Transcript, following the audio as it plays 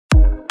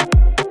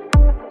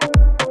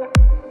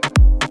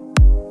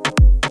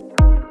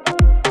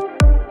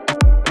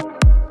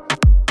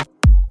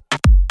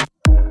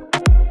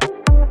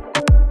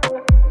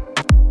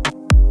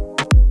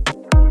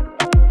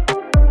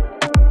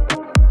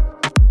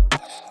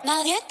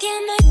Nadie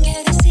tiene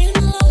que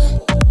decírmelo.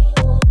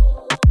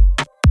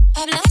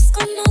 Hablas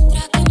con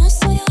otra que no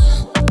soy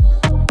yo.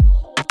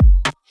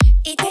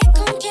 Y te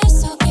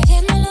confieso que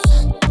bien me lo.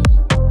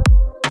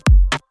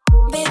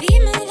 Baby,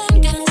 me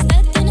dan ganas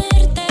de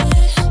tenerte.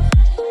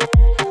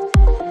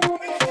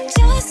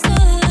 Just a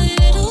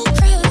little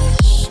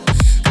crush.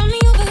 Got me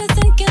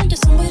overthinking. Does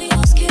somebody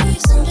else care?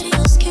 Somebody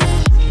else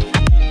care?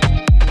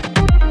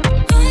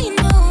 I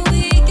know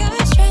we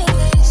got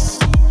stress,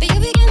 but you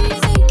begin me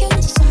thinking.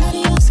 Does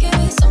somebody else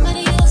care?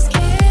 Somebody else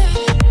care?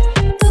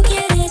 Tú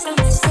quieres a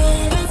mis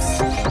celos.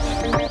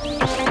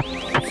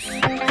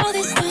 All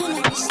this time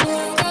I was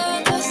loca,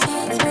 cause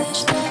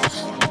selfish love.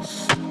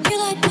 You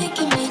like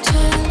making me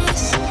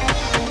jealous.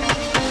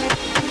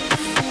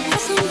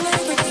 Guess I'm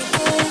glad that we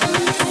couldn't do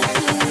it.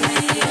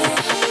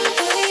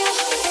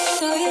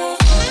 So you.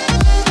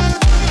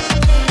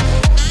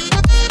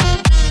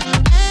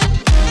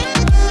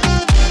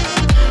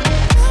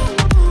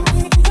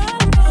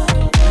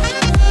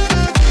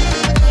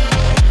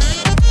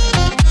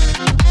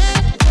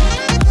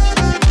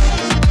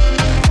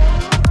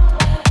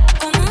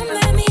 Como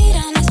me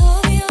miran es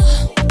obvio.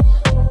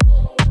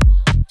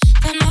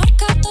 Te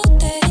marca tu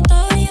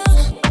territorio.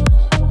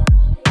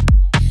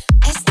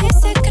 Este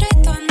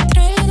secreto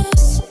entre los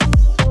dos.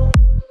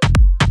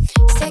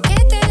 Sé que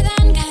te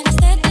dan ganas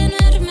de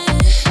tenerme.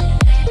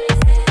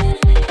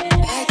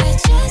 Baby,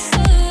 just a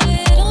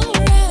little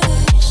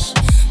rush.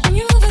 When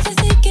you're over the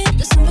thinking,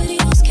 does somebody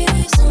else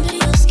care? Somebody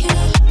else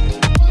care?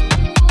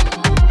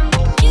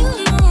 You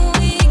know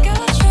we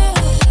got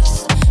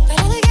trust, but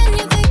all again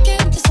you're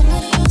thinking, does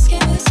somebody else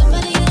care?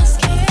 Somebody else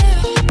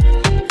care?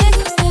 Me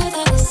gusta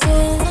darles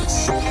celos.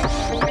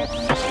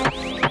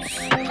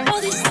 All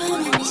this time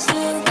I was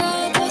loca,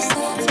 cause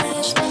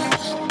selfish love.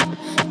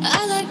 I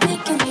like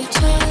making you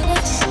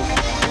jealous.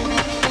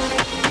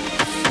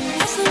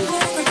 Guess I'm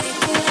glad that we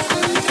couldn't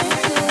do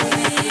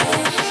it.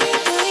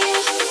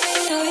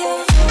 Do you?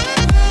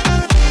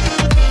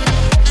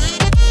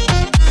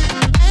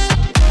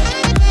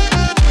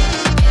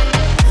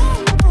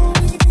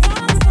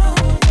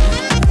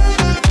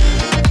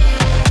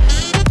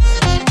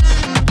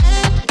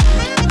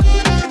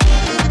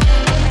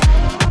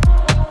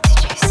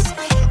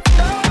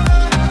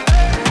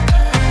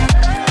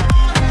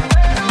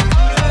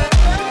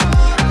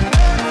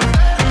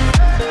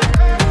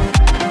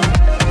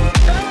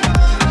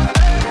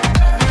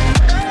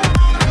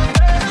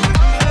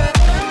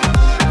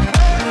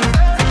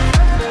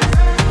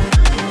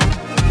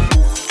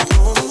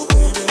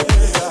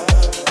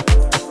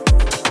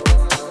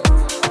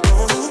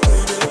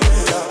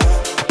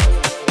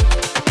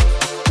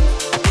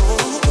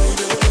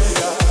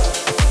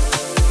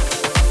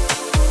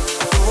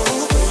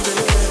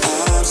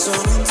 I'm so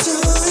into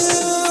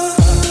you.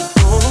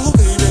 Oh,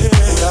 baby,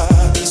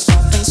 you're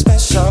something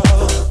special.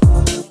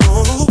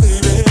 Oh,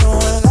 baby, no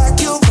one like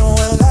you, no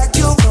one like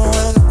you, no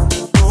one.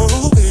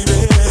 Oh, baby,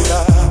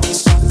 you're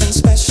something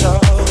special.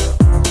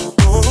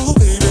 Oh,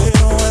 baby,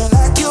 no one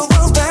like you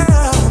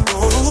around.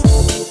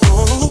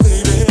 Oh,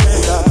 baby,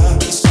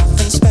 you're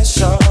something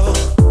special.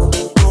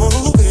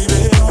 Oh,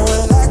 baby, no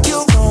one like you,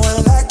 no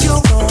one like you,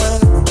 no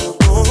one.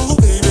 Oh,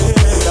 baby,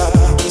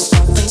 you're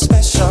something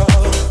special.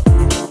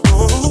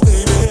 Oh,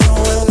 baby, no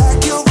one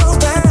like you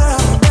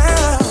around,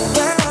 round,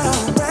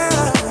 round,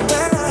 round, round,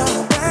 round,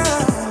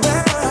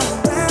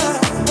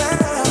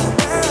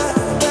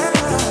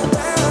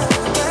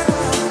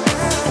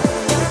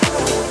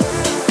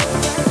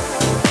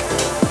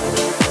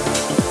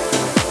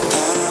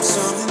 I'm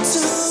so into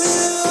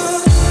you.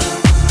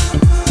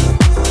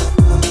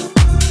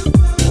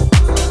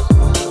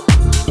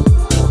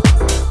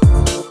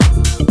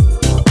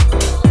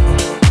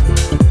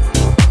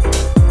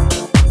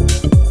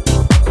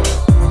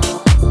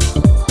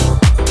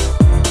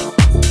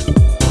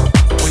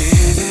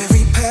 With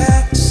every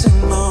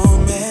passing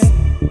moment,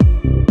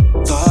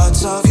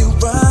 thoughts of you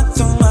run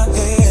through my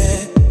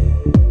head.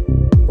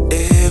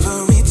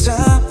 Every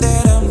time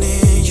that I'm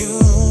near you,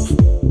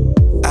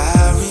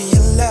 I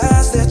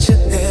realize that you're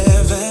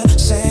heaven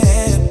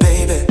sent,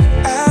 baby.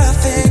 I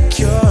think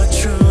you're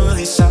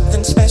truly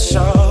something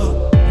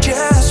special.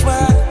 Just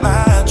what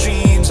my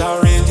dreams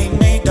are really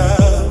made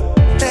of.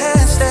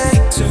 Let's stay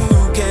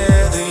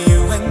together,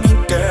 you and me,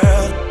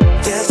 girl.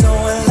 There's no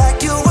one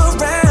like you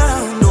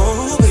around,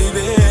 oh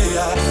baby.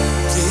 I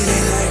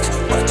really like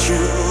what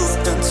you've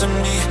done to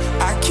me.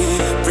 I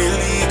can't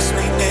really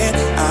explain it.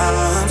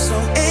 I'm so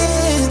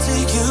into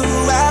you.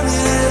 I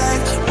really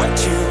like what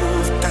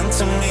you've done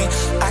to me.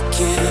 I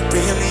can't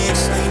really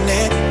explain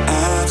it.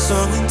 I'm so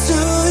into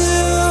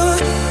you.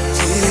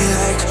 Really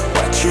like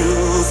what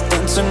you've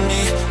done to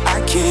me. I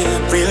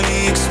can't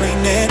really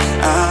explain it.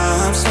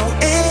 I'm so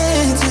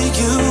into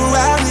you.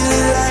 I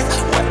really like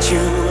what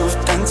you've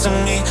done to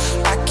me.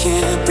 I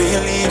can't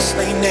really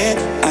explain it.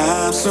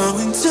 I'm so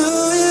into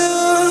you.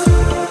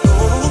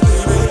 Oh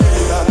baby,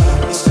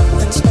 you're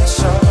something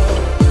special.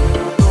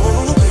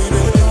 Oh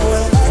baby, no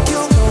one like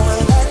you, no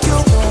one like you,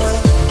 no one.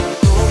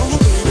 Oh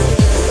baby,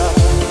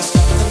 you're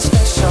something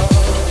special.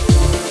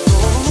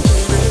 Oh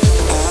baby,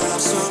 I'm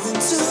so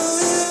into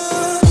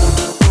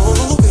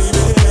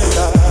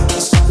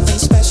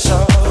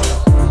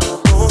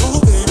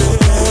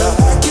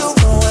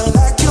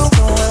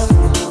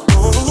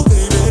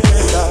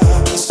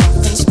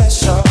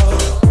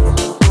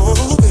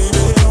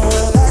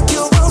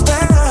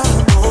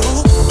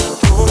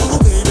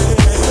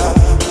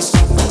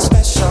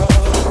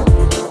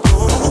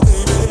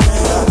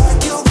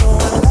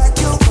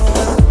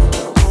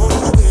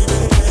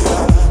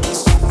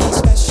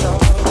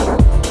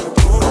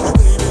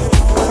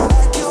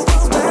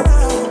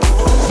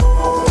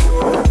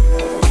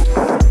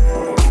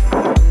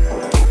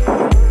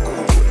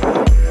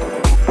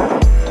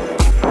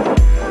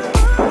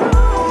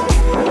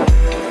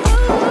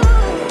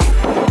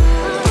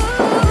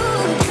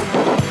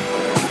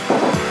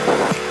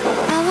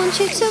want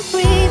you to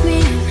breathe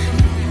me.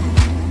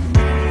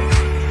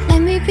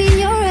 Let me be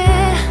your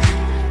air.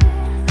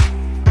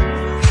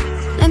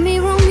 Let me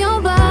roam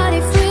your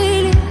body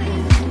freely.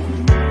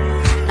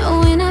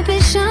 No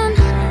inhibition,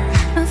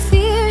 no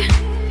fear.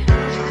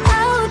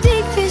 How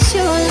deep is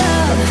your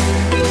love?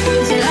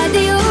 Is it like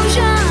the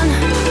ocean?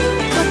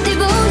 What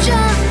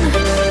devotion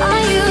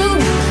are you?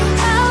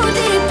 How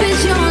deep is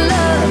your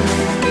love?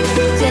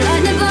 Is it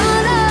like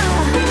Nirvana?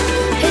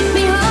 Hit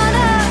me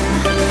harder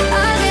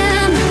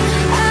again.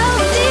 How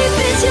deep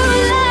is your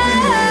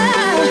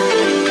love?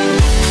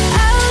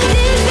 How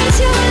deep is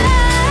your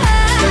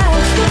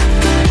love?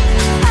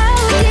 How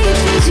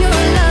deep is your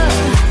love?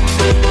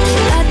 Is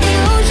it like the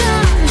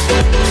ocean?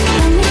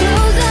 Pull me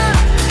closer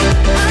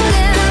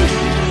again.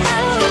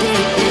 How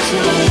deep is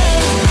your love?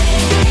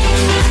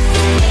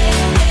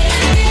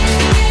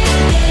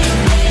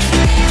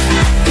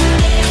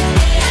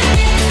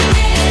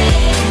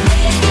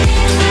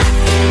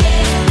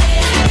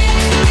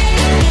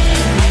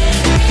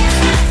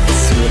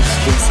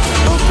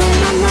 Open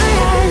up my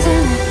eyes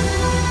and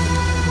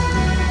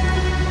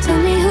tell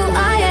me who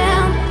I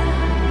am.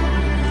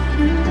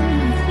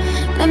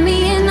 Let me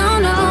in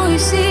on all your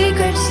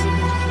secrets.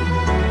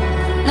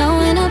 No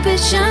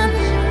inhibition,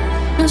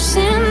 no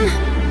sin.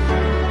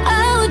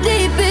 How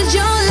deep is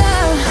your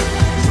love?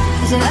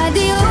 Is it like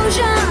the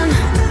ocean?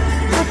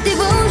 What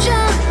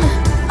devotion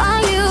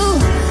are you?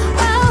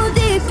 How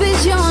deep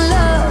is your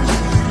love?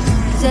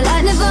 Is it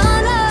like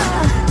Nirvana?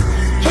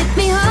 Hit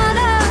me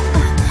harder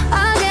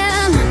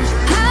again.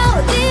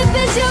 How deep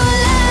is your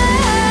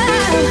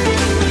love?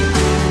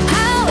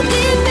 How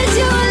deep is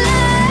your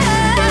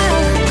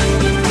love?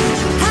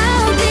 How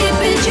deep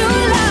is your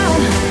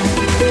love?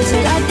 Is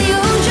it like the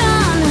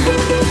ocean?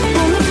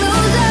 Pull me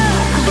closer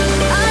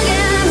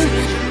again.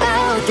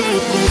 How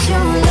deep is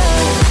your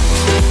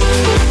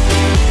love?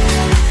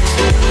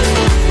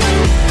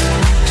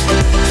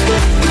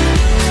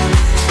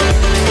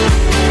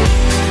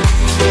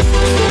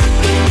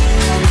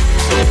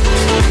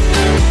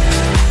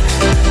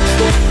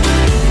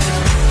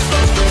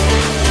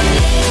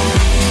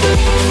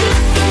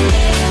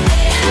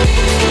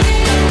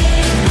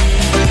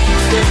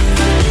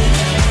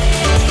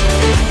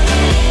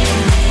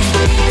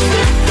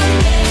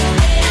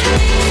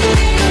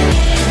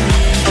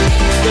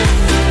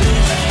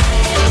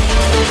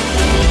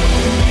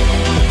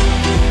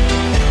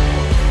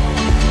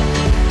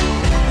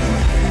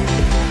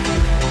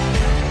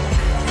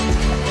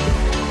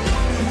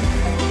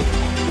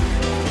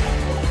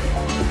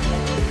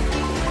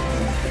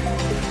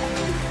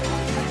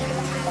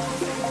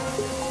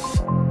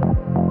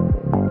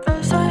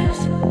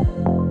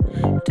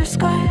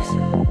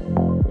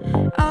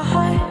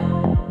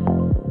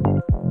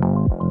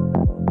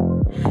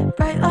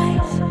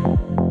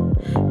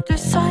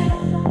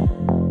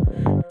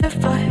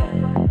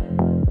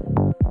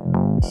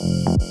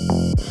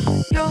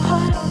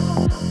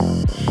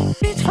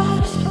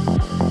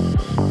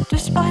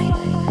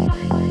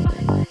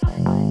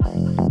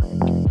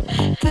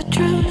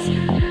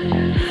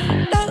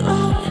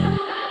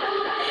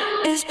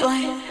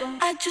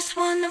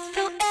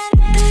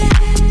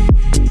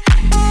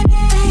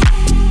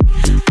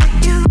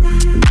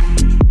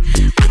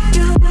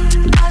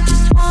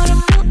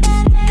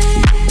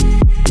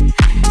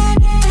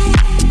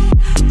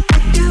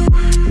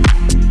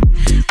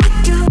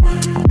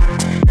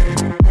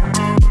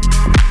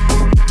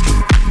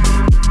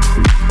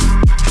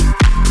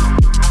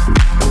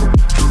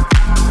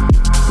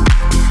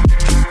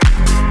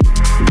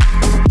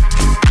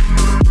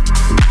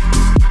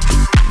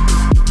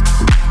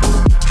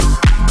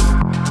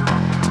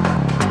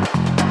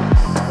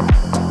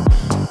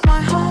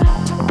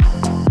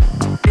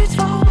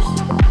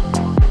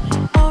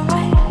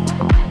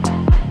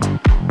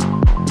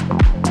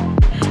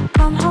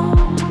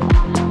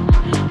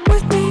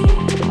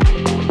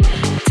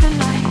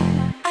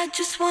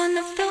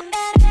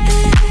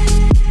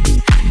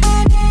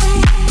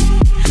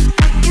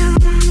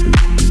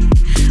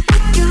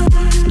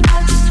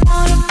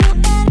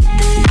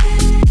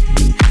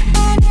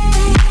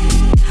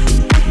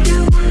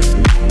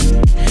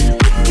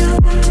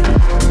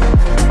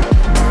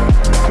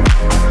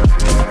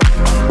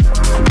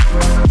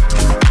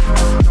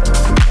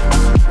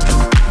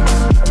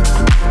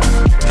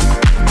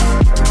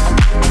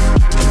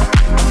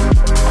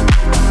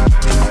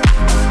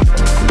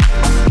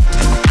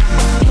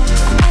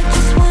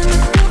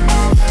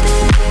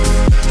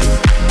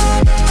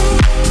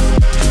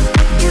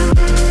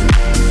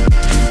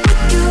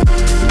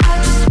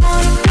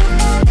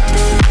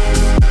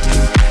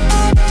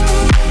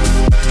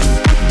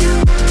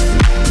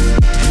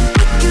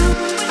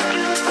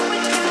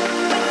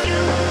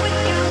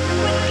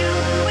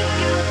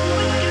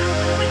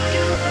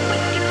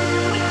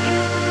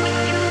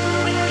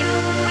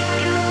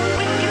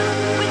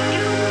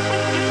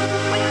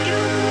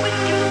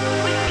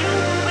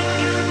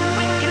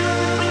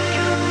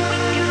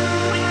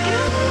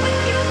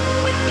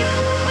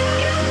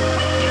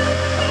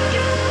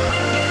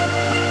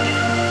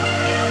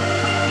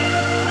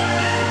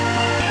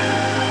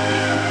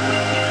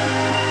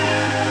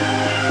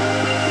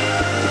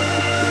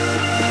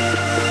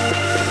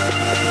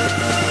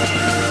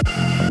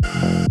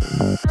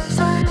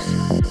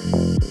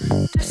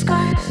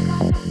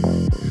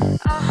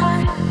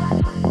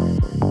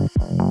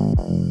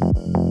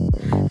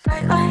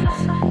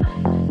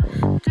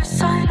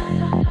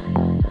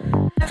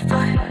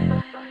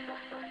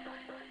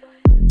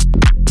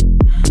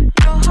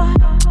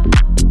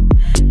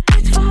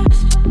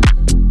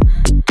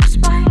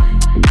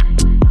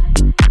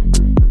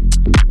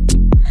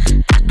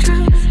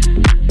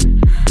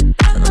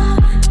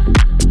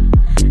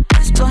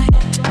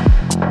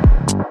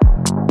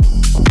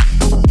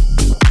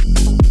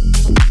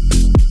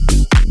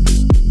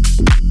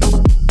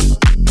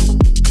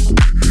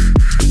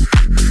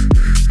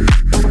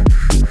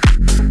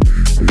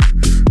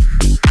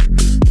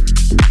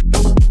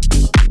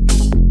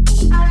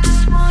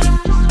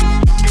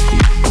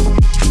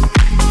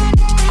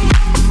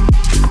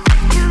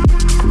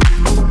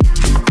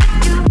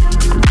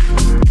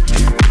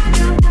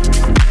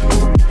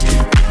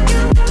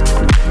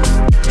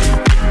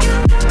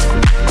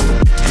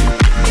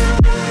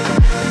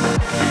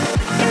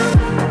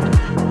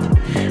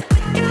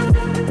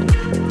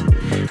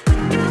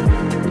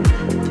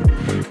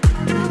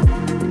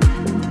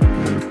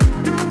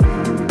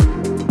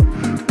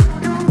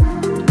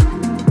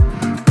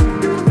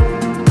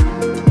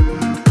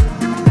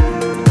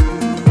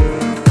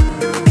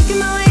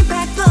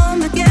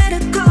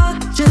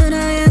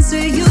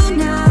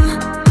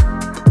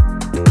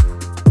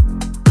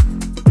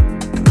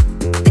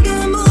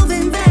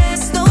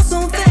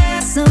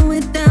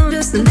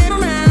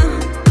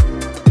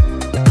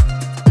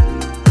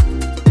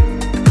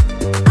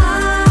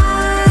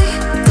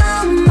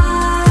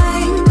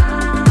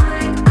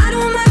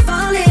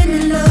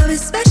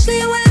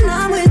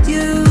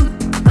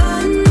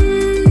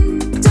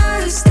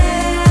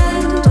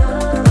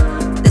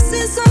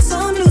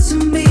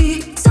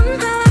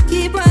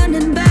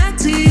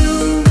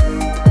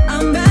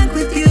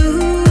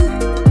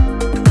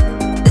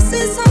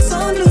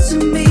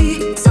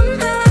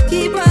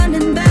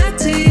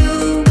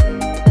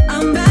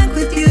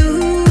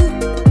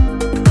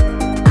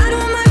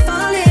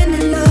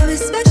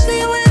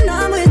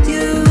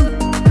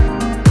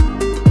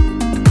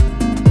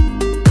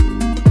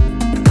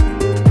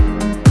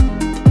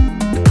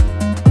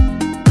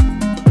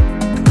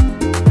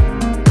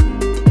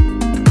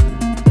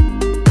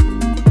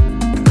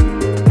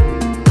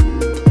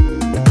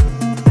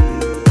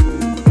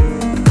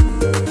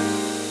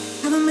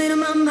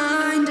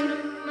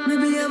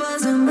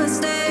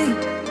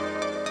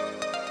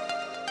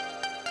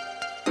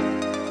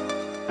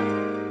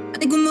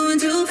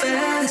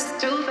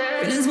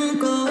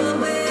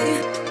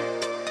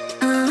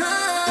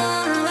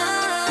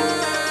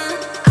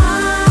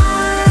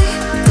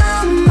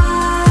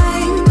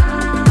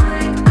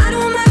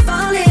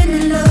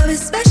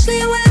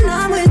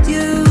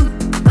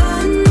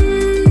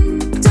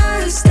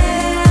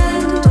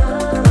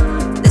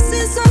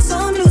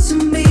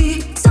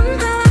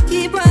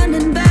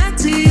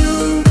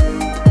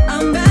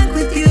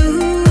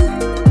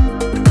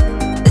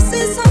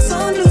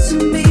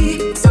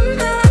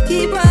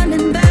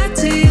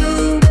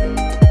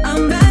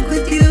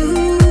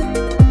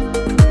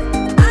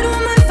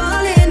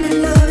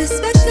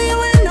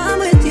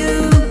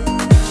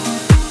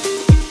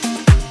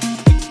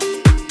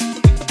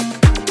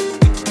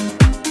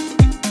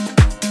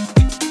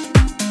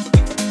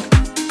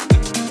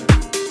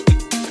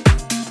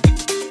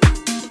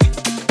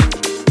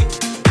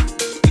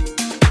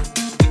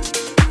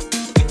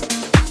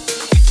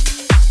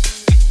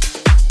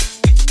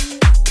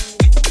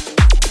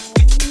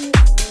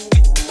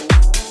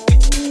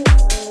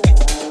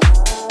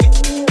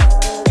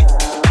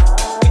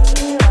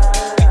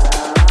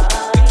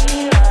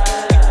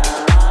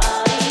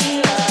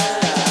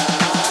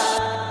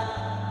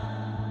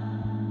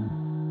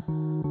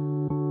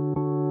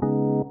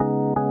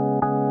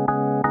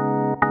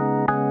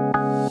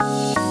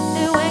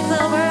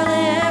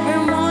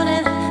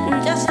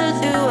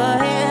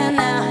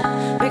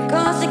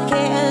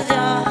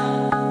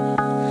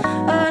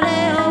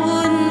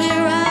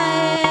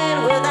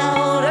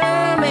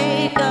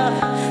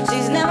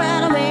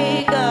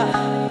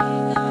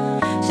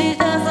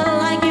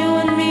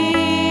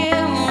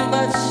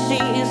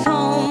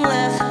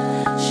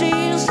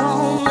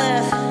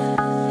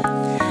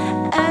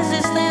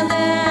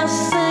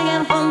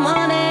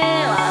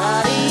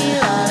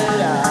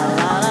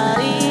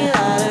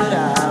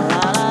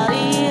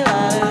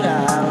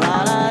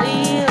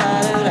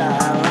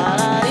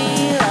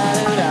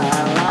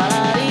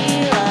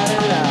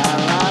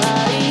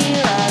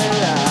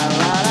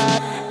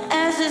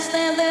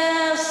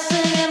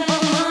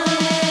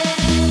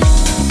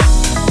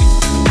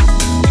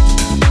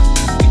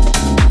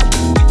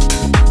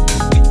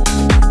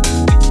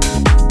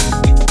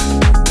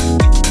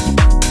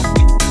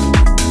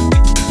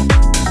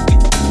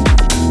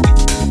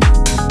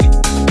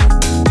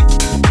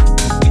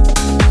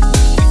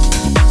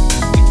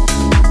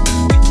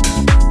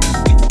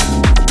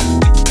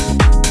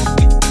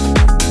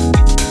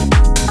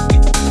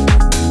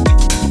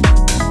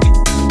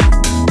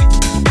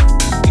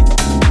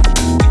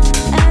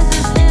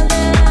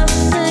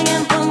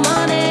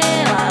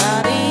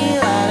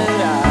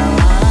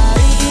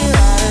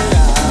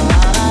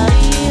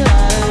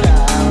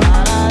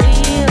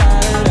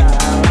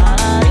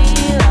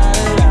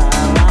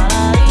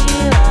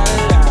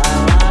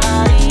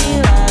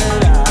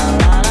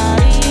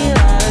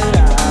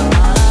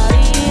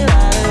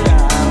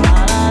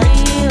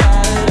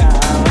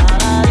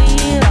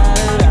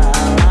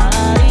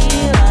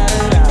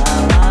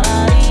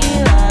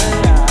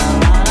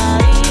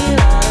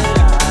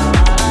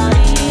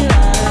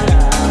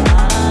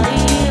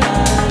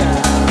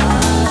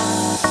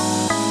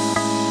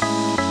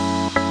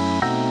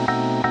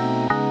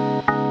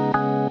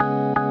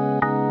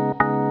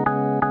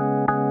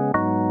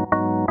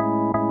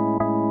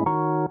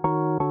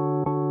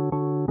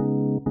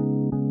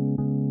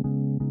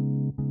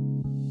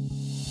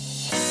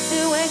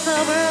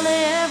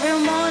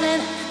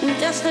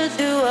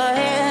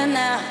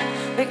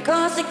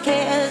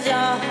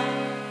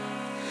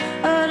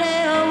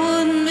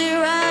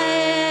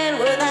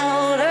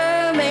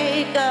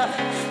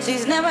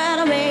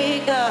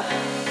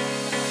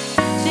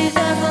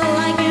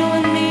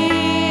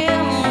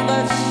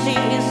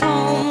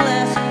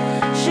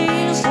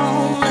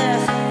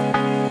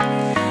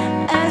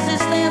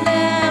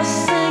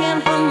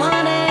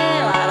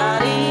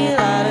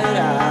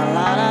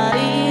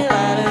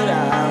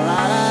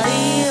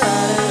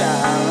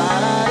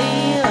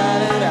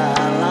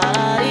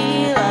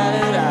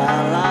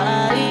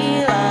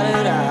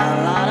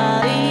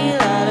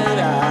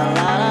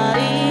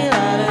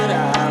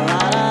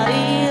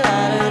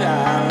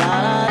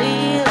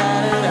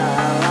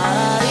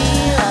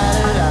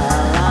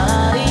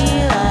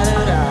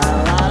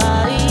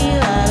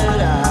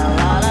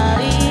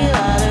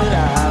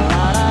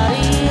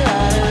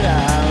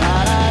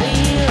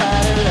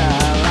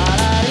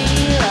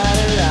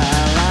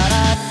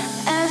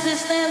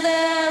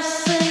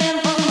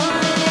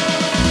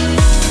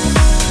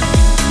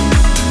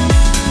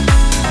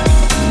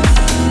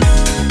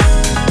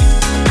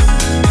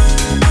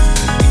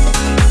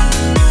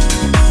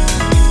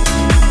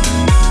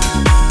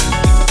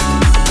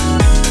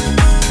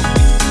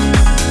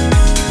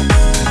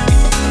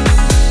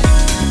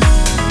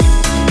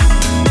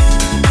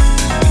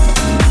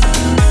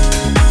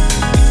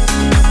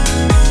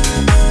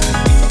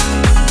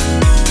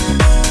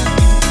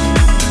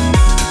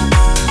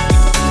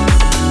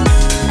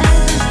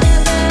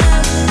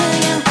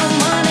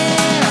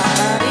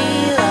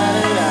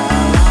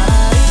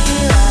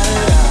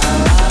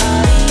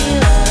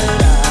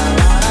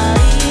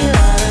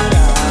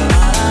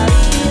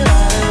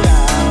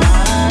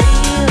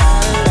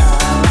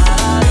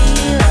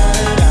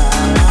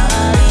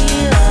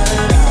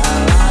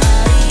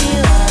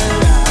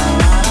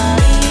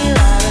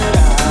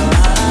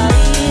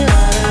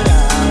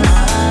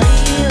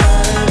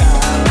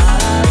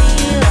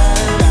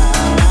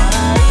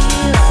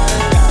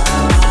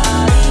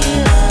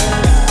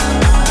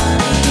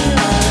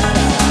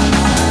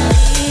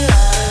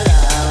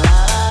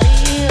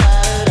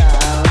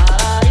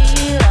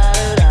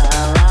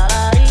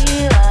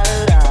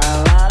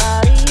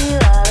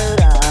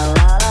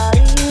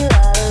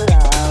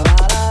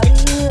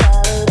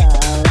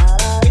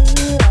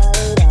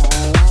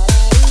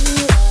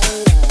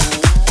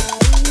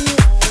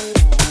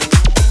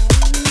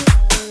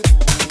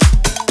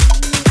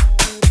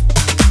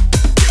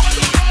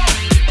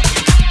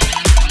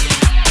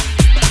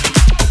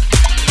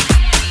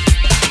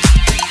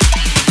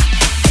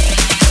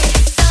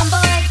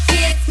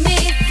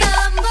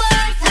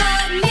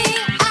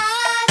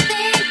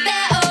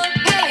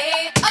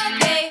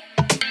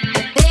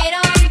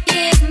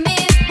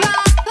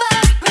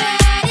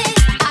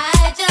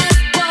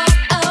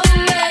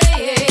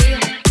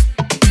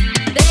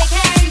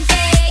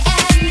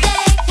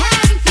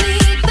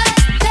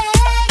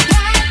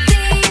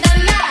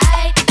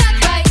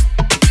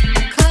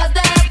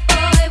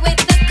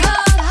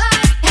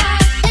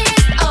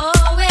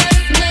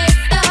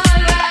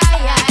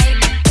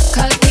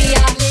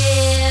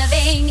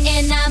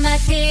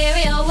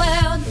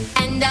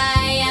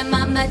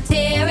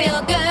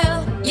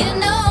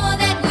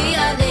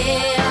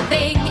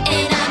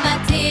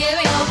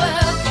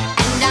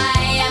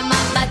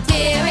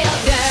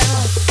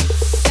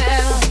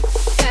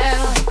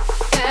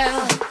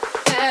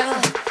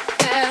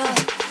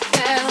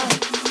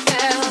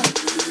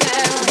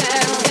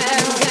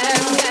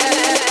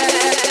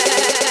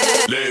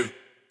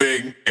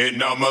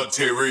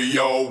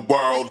 material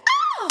world.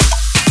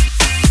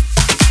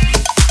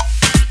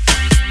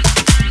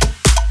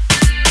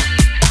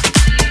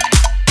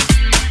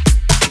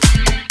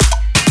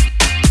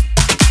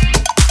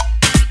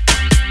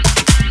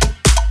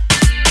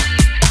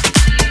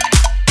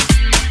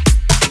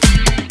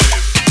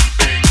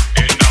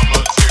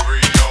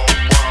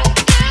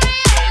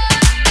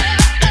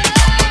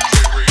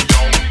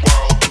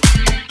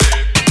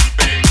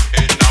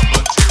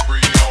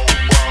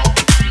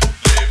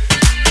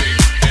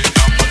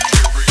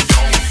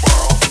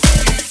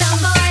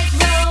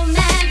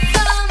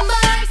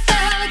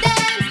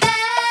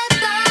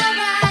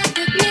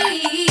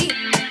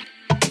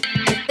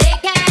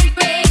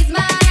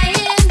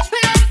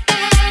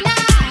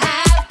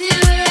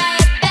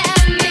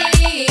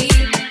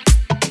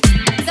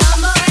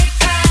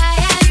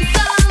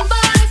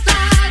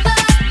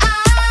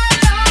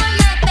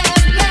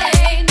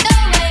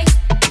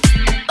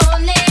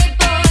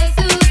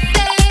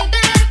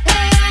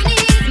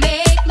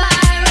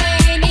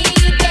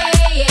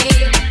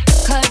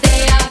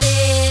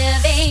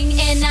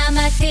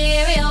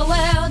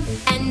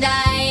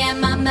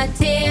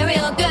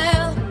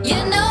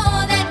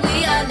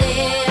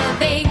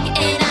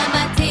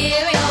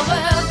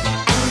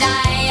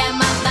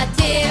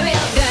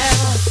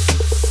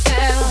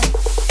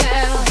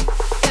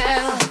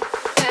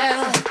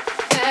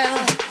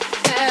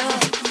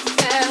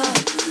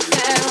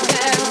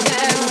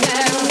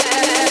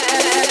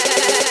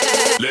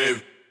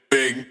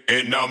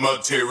 In a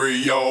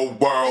material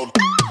world.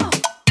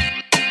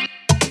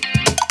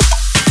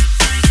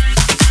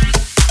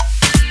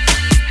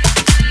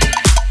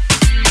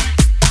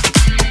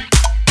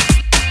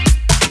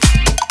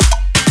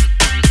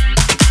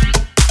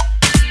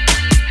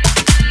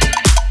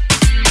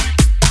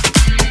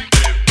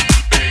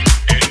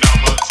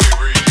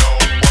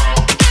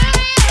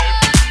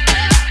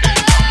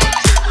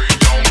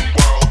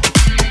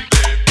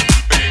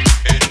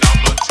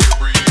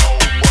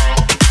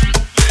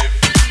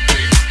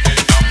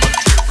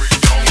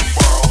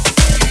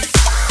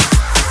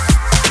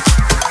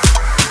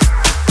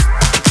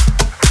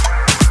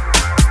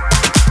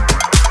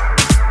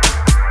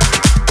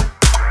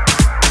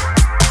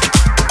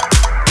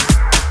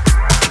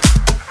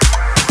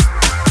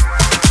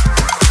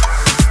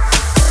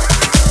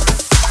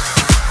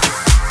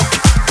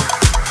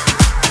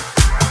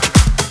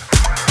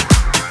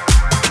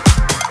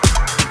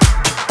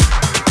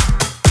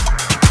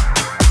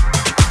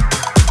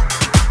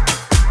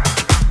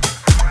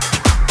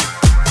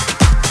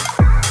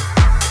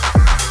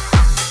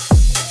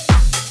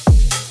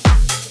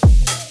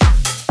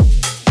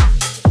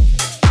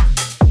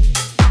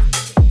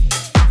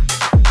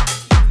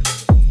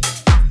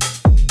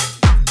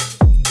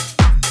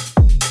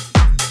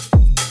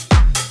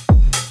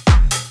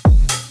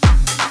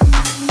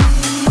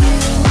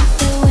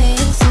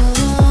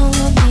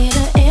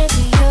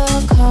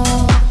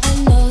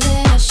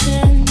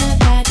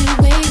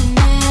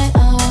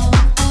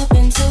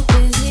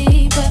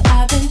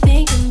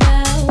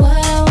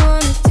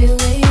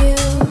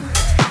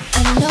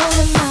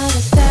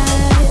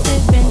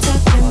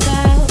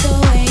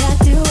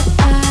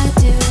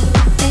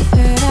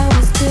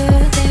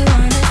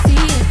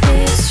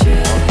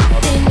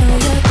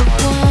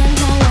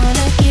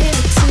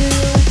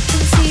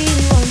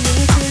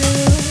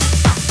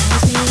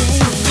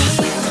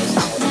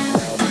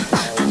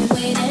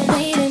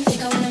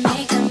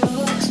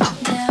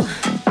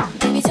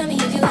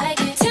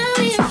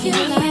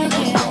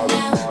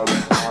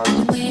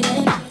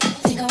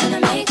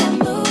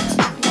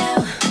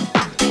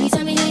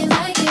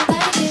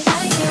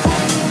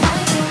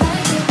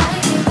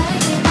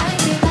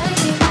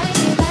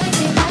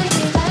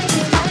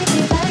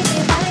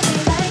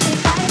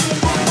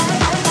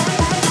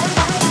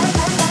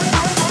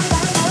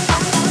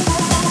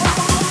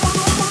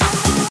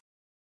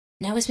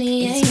 it's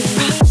me and you.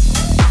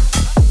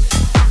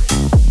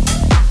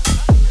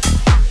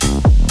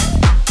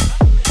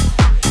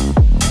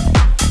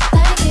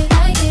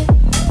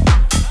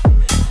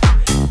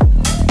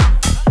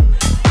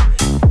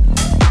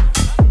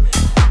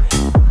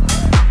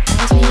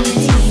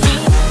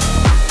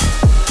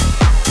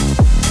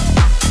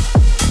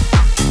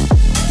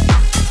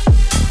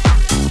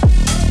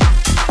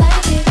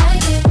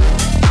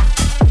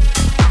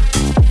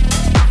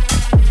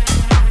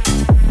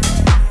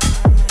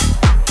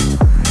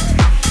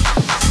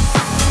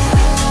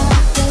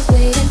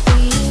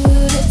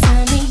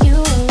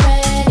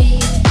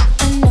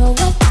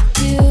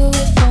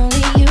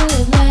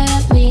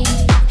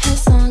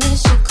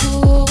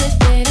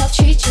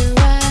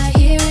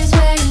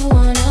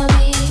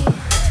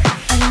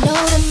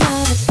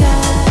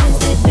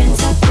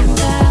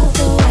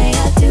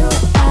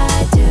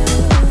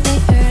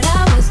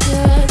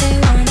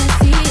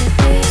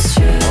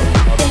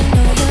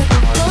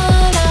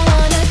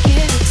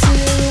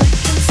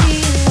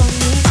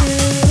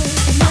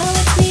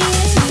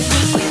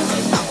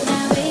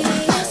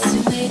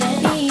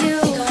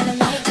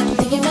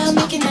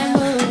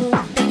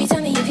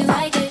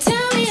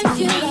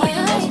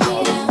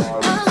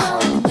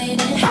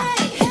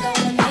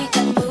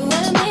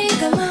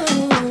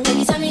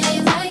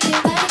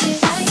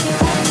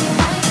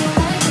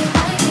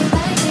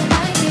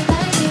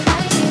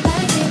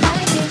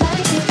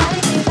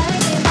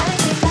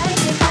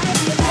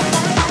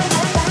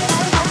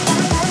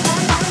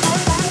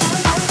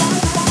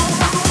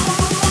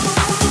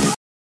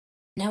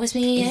 Now it's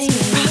me and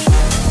you.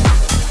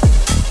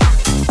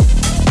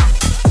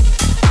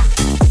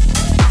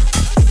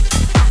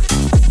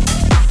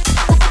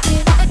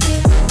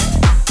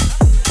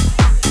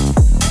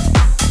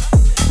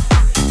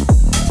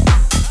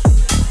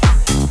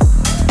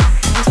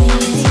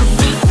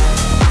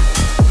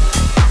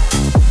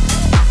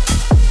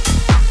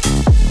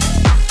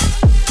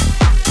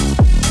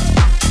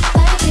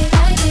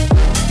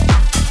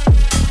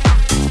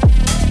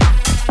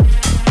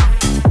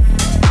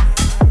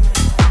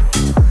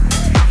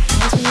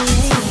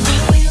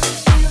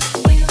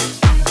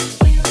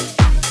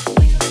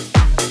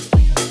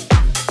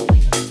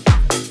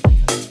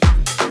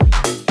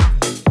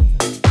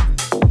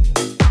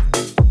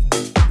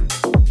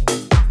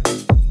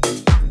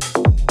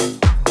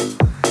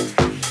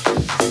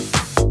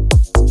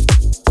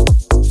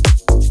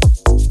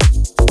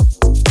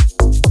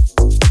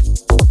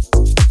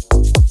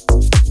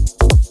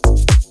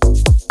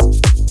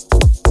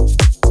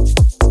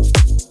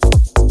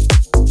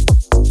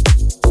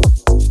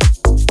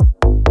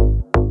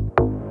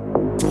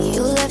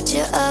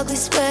 Ugly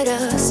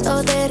sweater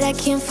so that I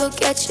can't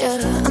forget you.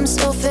 I'm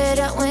so fed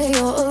up when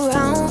you're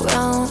around,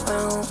 round,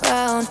 round,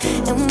 round.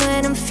 And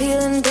when I'm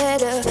feeling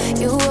better,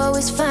 you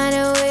always find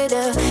a way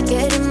to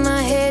get in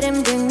my head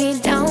and bring me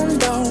down,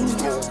 down.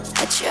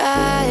 I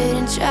tried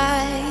and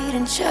tried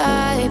and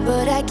tried,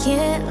 but I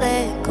can't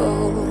let go.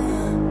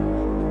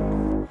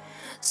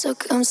 So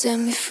come set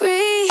me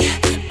free.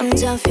 I'm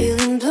done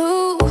feeling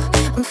blue.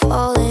 I'm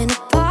falling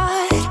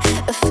apart.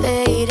 A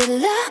faded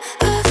love.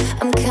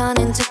 I'm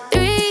counting to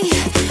 3.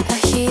 I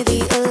hear the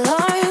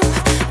alarm.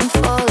 I'm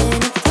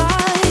falling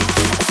apart.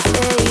 A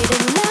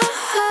faded love.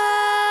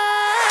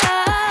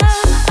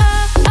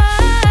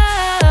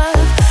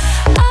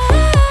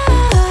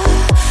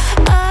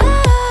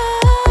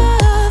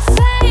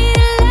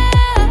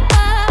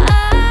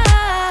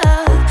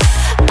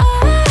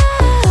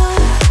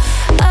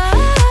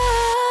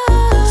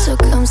 So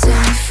come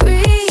set me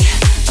free.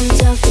 I'm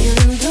done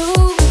feeling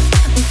blue.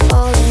 I'm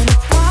falling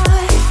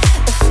apart.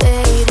 A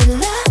faded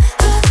love.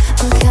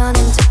 I'm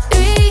counting to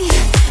 3.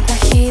 I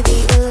hear the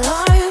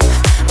alarm.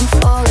 I'm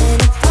falling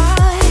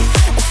apart.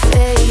 A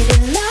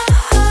faded love.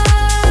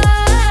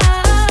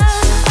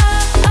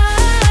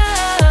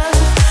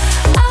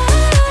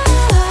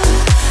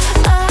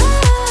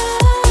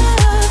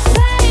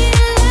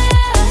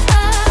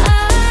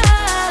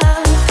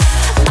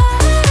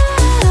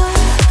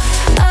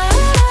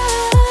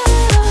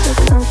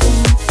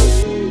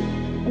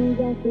 I'm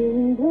done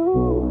feeling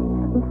blue.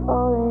 I'm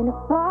falling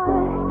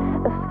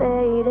apart. A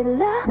faded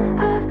love.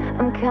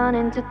 I'm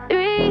counting to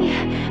 3.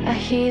 I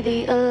hear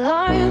the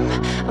alarm.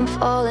 I'm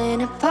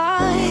falling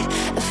apart.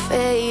 A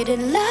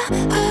faded love.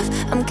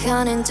 I'm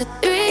counting to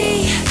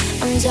 3.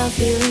 I'm done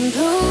feeling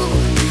blue.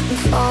 I'm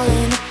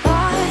falling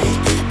apart.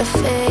 A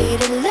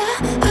faded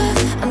love.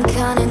 I'm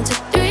counting to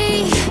 3.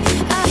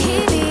 I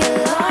hear the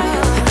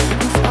alarm.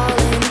 I'm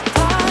falling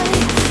apart.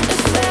 A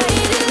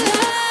faded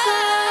love.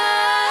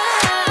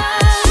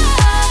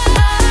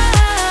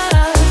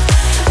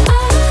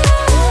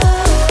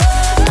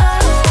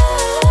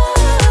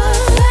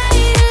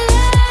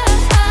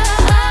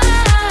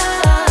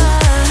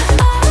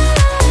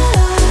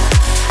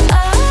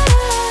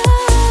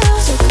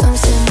 So come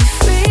set me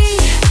free.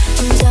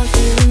 I'm done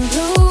feeling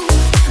blue.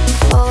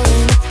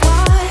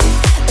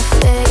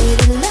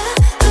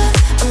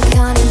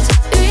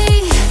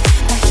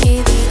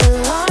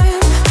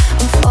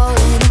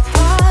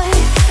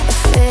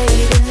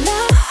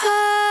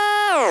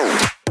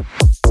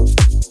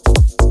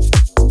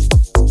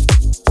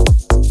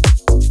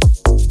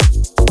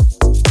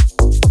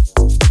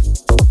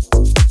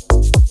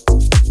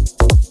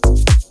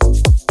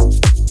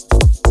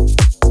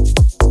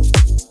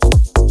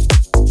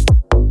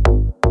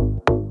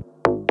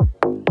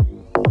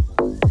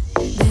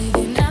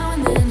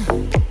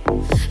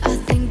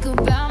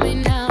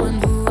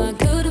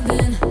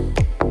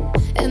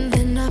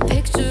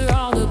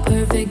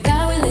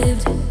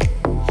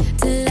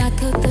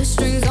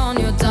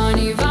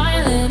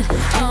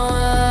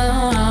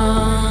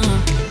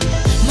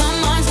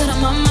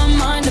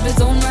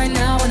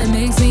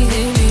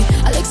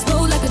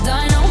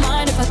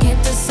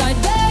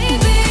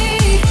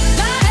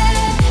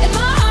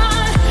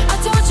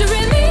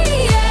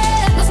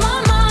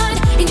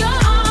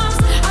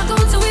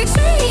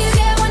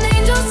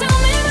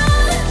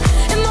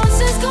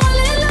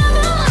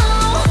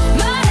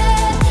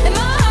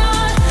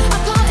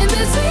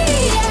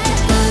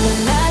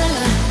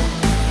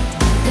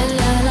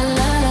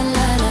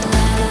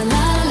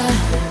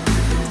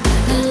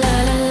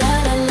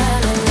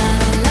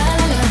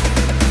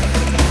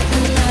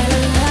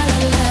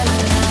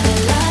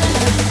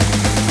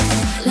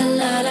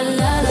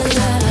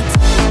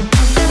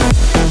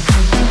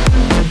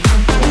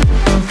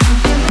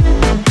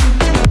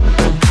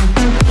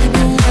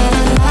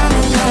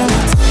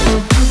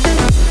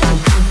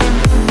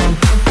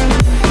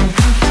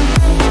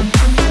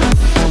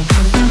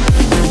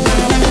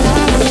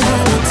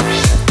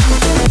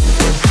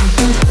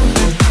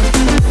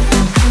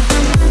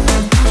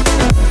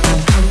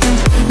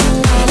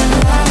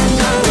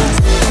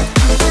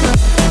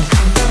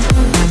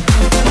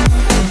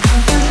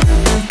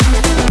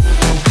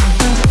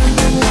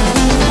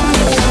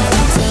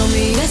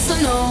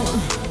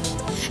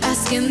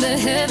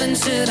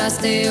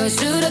 stay or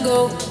should I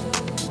go?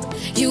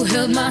 You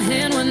held my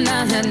hand when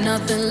I had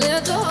nothing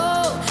left to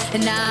hold,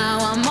 and now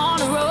I'm on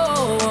a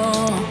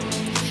roll.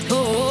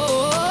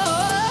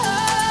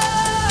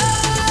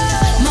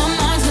 My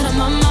mind's got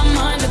my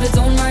mind of its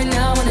own right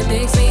now, and it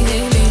makes me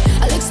hate me.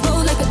 I'll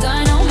explode like a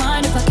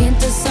dynamite if I can't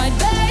decide,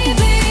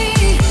 baby.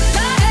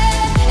 My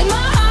head and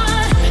my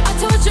heart are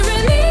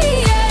torturing me.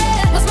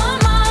 Yeah, lost my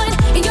mind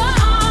in your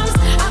arms.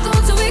 I go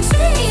to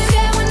extremes.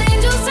 Yeah, when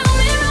angels tell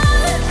me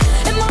run,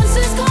 and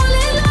monsters call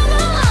it love.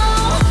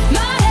 Oh,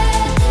 my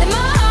head and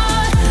my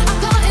heart are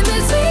caught in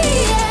between.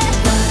 Yeah,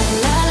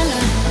 la la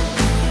la,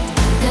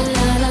 la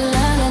la la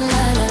la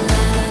la la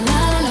la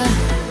la la,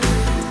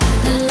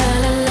 la la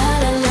la la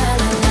la la la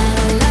la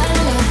la, la la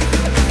la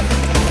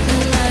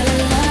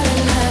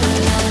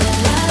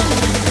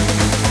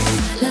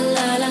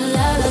la la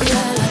la la la.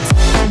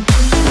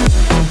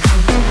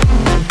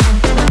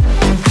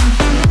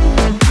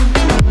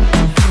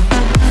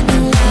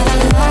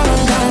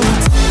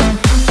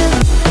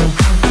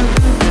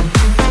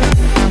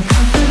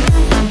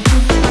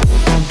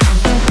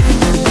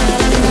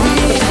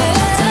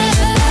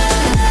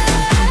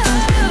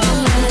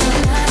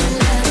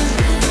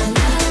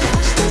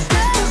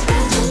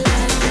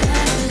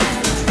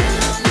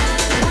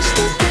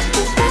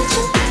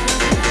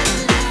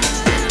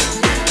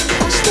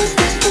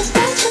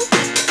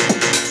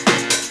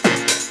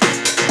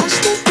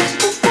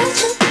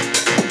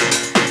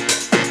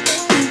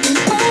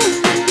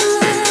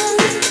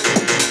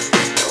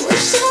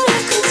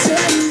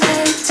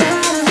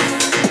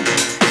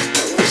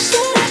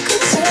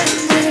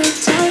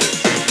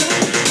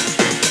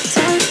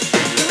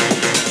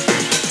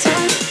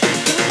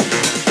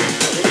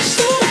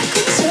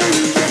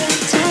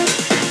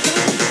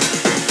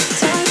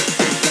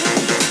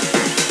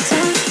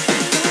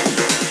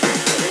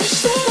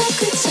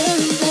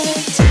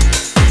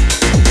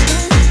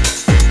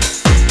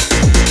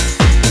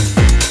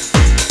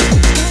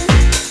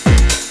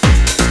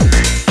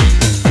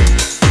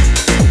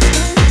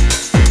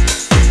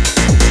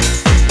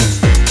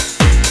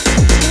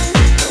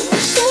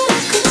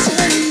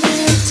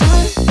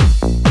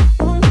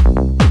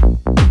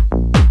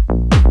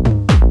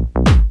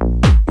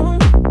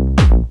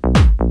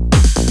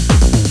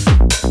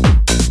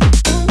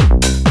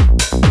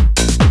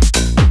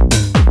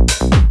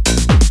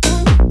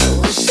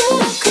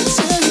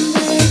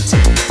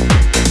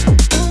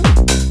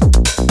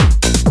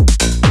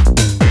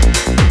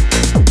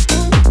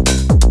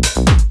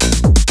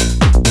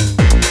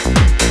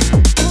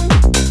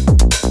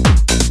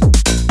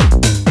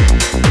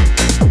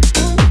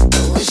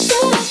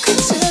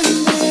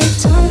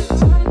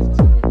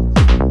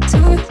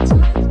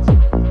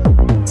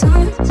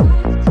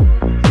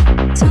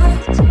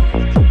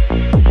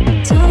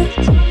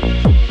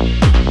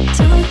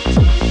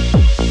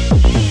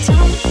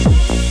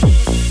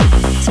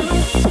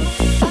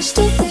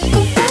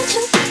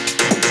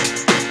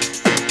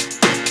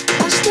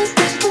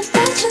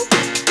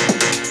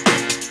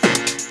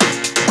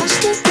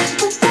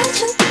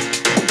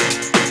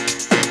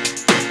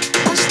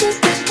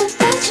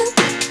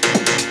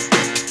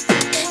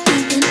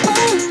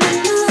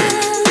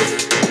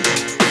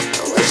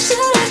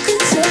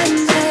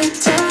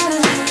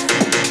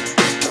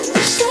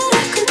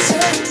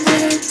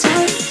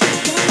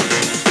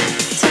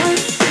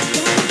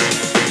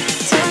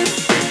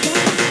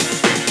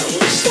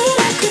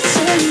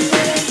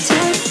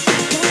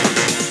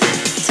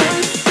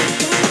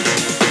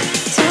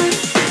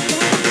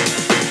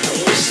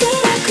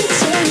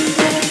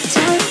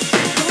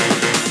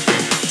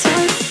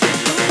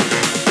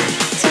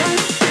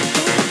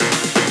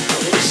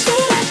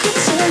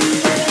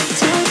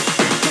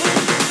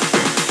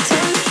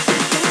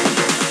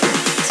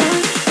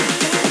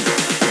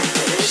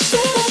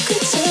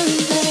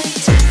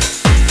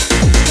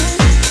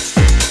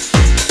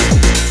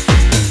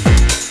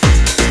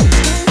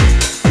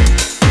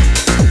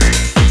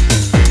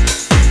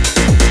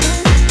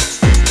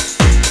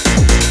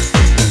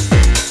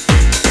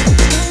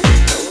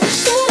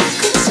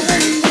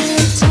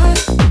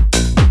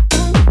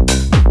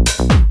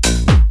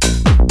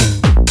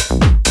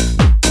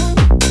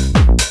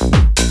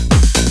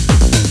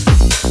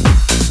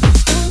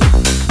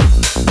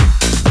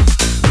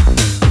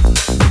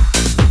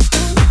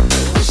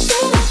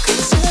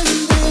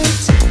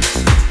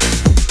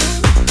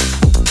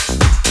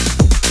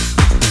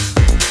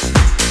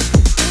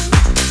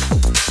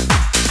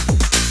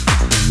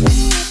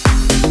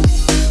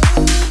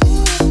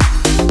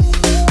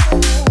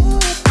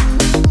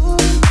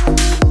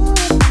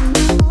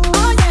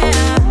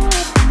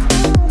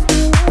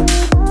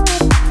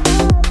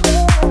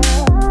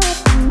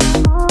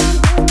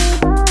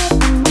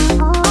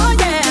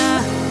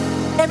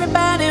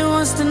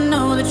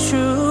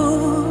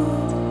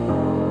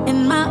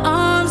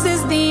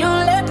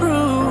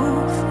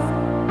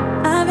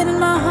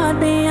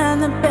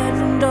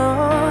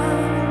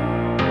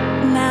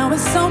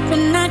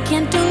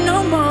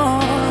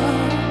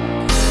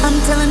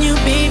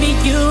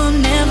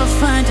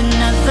 Find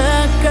another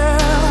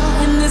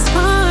girl in this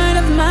heart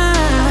of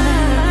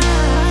mine.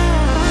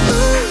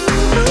 Ooh.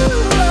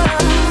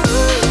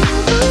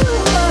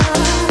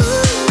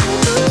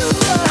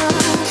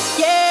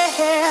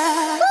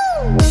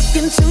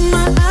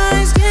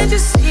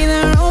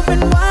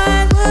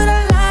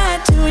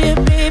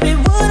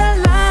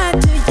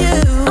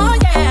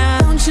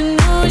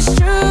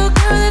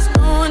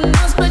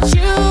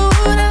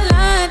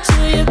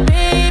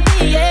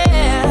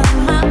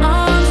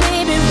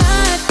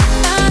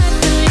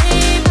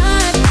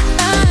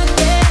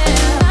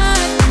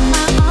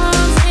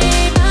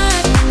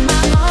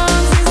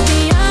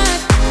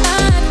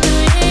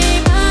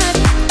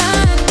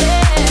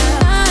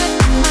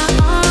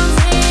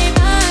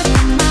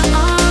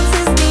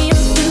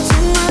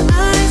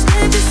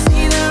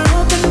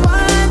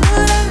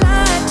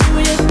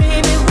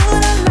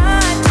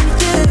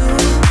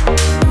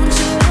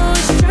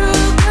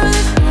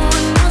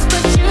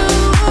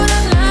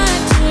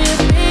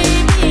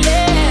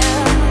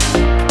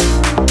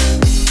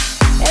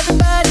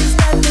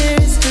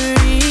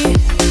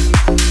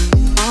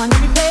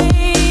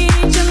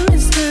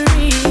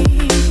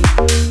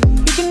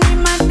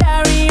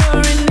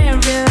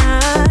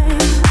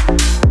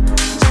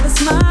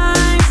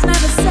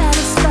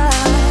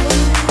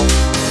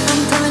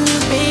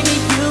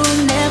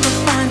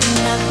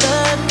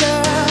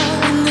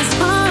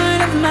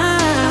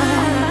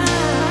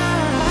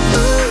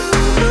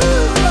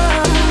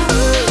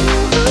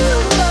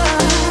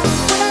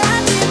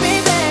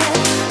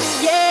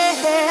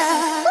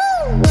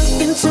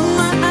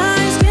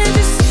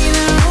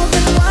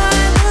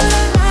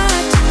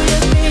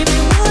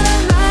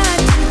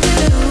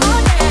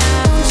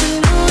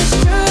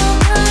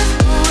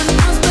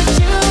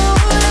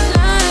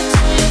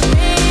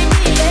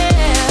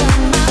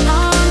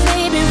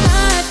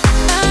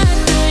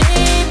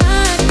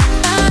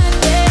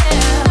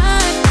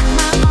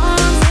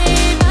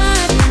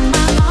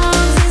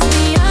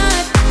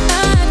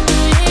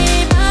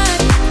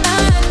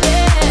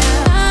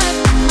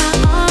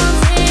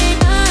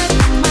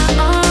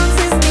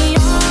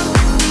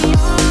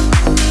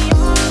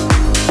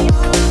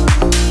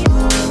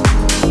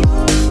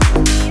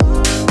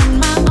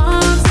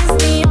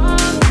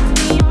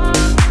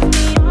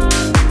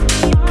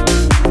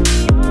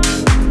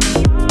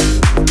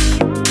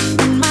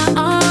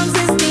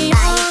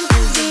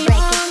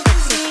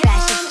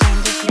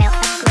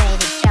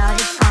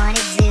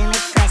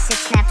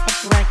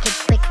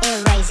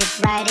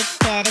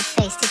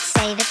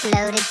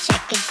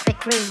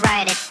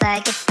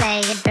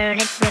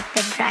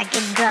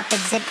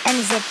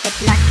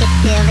 it, lock it,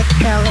 fill it,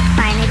 call it,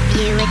 find it,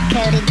 view it,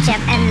 code it,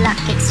 jump and lock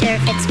it,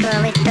 surf it,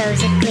 scroll it,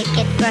 pose it, click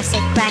it, cross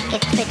it, crack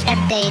it, switch,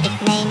 update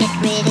it, name it,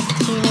 read it,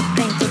 tune it,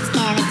 print it,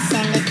 scan it,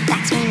 send it,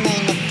 fax,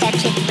 rename it,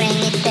 touch it, bring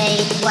it, pay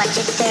it, watch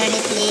it, turn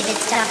it, leave it,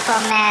 stop,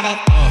 format it.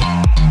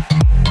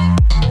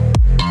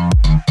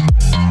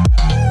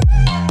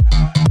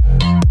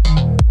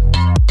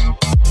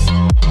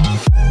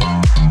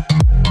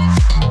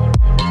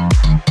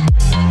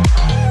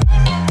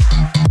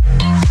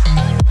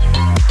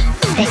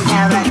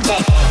 Technology.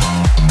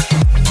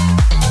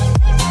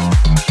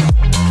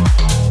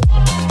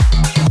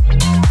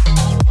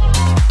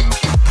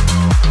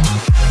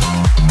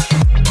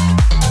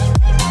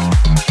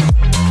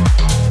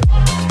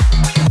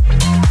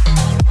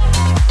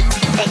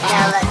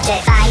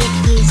 Buy it,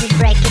 use it,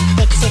 break it,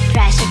 fix it,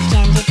 trash it,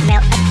 change it,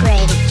 melt,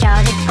 upgrade it,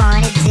 charge it,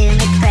 point it, zoom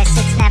it, press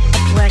it, snap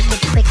it, work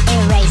it, quick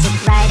erase it,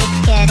 write it,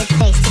 cut it,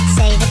 paste it,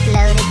 save it,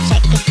 load it,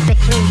 check it,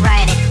 quick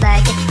rewrite it,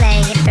 plug it, play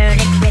it, burn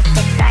it, rip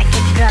it, drag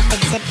it, drop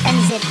it, zip and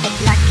zip it,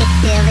 lock it,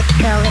 fill it,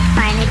 call it,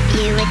 find it,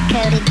 view it,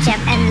 code it,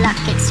 jump and lock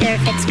it,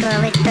 surf it,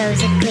 scroll it, pose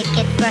it, click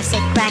it, cross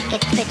it, crack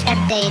it, switch,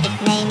 update it,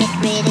 name it,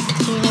 read it,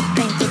 tune it,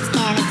 print it,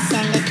 scan it,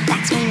 send it,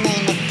 fax,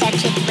 rename it,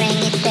 touch it, bring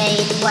it,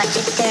 pay it, watch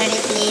it, turn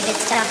it, leave it,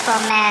 stop,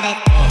 format it.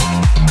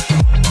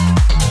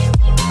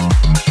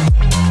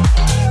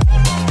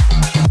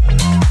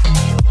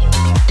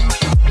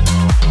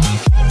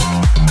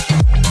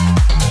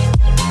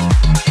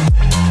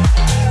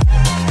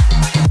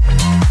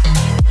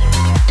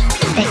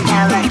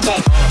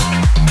 Technology.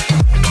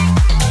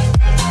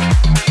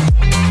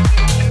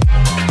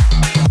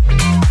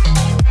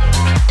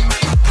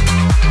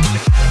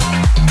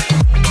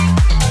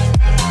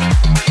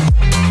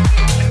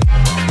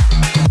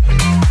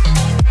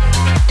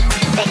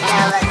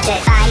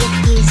 Buy it,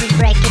 use it,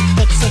 break it,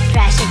 fix it,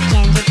 trash it,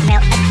 change it,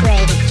 melt,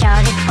 upgrade it,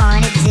 charge it,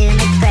 point it, zoom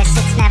it, press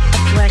it, snap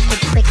it, work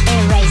it, quick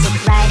erase it,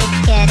 write it,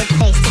 cut it,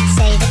 paste it,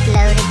 save it,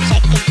 load it,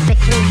 check it,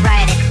 quick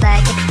rewrite it,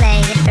 plug it, play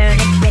it, burn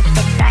it, rip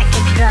it, drag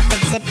it, drop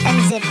it, zip and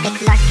zip it,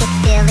 lock it,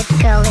 fill it,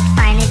 call it,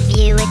 find it,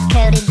 view it,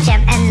 code it,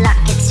 jump and lock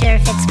it,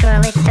 surf it,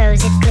 scroll it,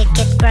 pose it, click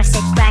it, cross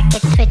it, crack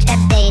it, switch,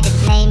 update it,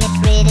 name it,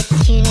 read it,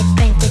 tune it,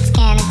 print it,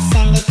 scan it,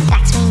 send it,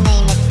 fax,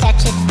 rename it,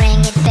 touch it,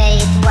 bring it, pay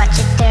it, watch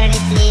it, turn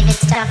it, leave it,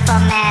 stop,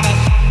 format it.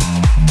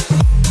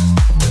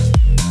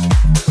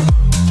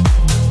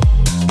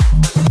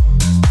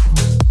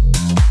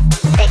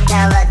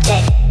 Technology.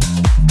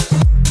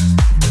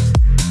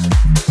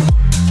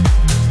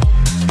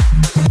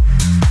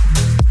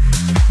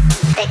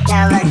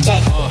 Technology.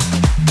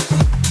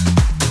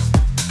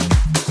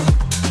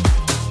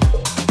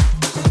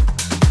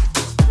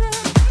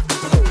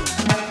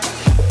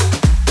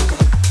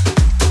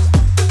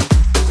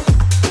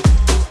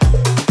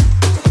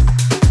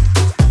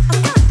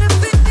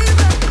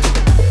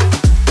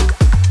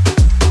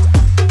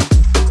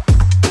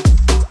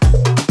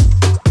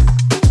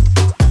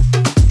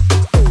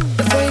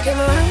 Before you came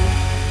around,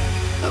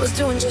 I was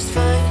doing just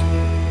fine.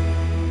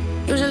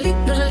 Usually,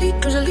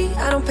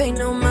 I don't pay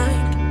no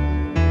mind.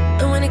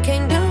 And when it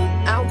came down,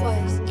 I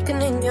was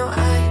looking in your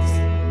eyes.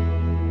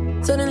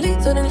 Suddenly,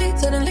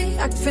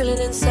 I can feel it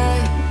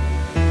inside.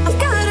 I've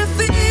got a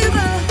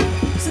fever,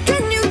 so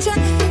can you check?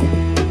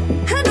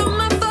 Hand on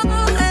my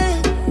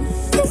forehead,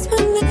 kiss my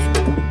neck.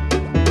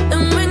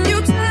 And when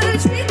you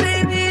touch me,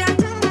 baby, I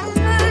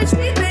touch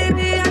me,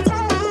 baby, I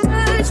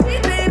touch me,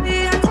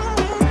 baby, I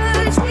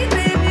touch me,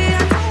 baby,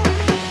 I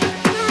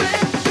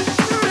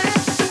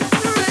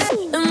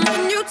and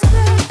when you touch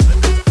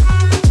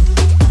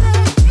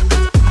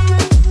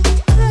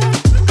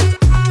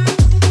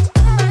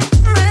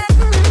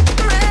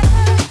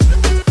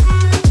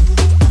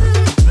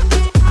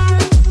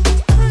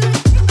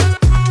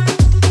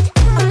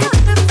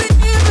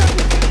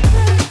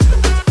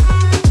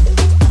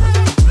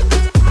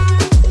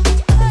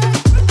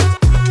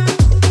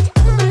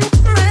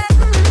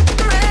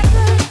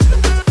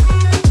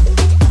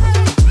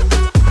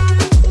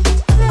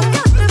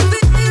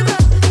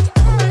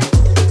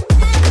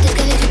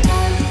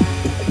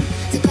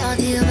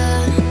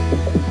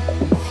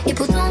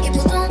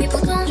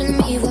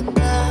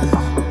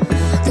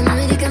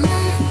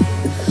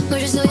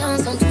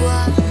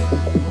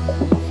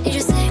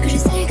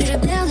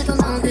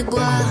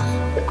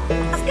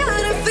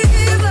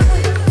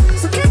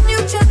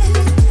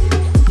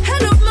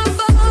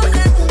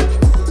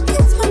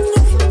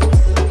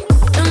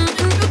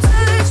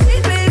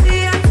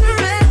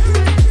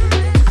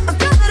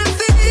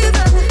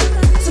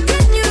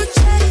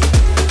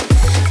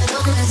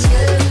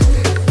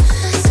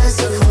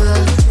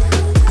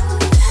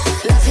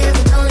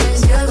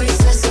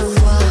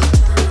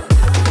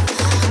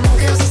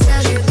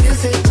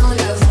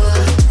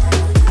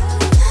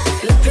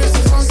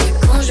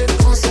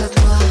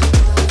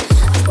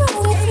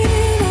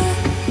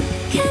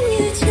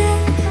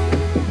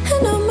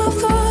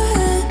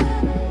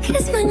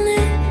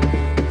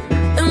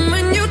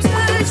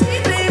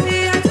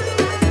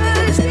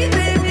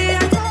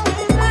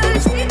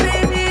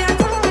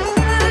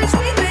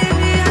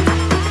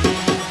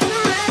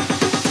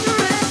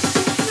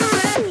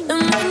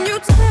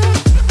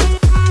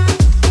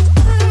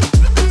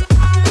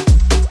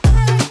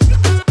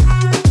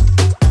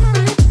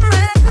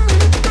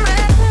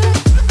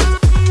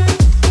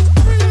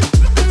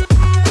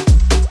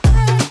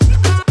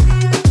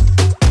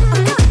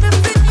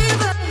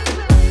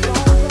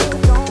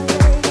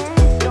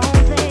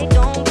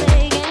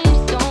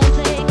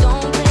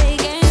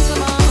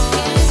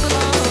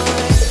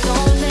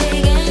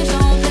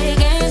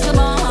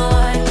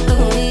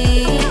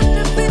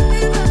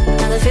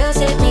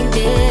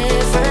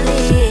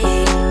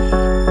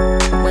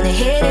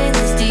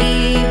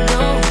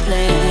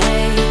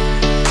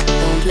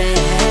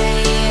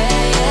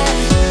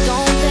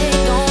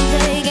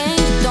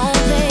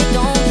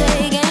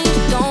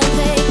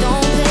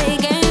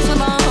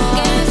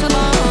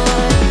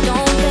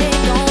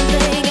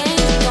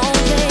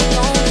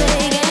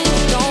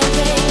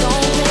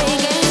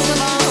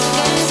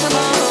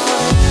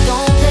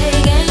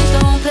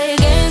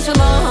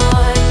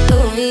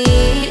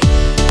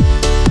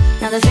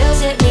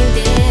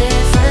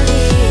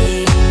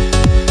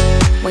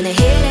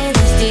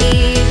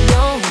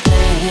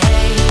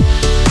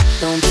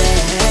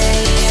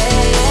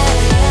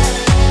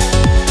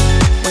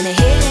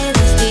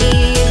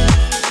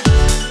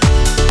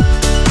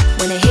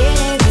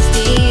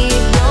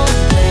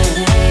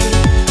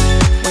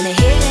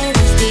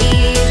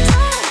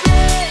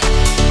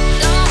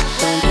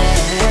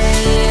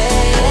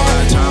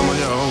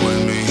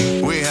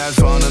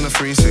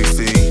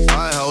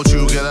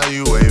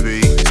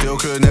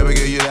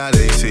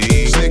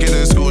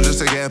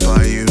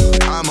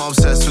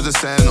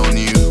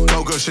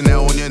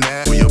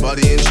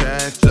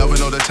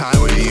loving all the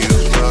time with you.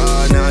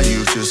 But now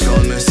you've just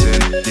gone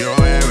missing. You're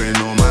airing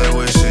all my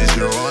wishes.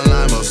 You're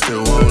online but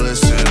still won't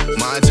listen.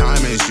 My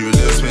time is you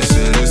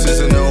dismissing. This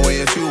isn't no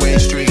way a two-way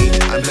street.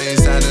 I'm playing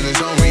sad and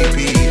it's on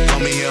repeat.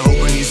 Got me here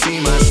hoping you see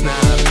my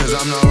snap, cause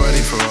I'm not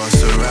ready for us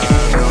to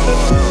ride, no.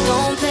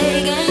 Don't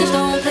play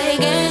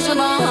games with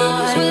my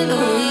heart.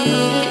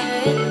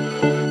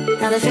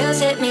 Now the feels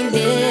hit me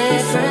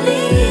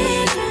differently.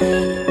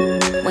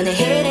 When the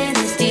hidden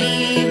is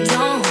deep,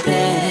 don't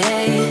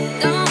play,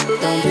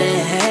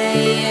 yeah,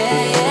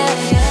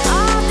 yeah.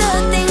 All the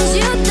things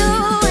you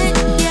doing,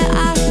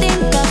 yeah, I think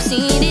I've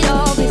seen it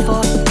all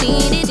before,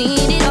 seen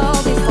it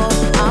all before.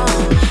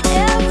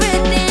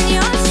 Everything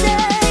you're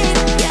saying,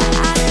 yeah,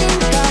 I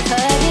think I've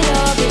heard it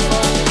all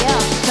before,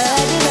 yeah,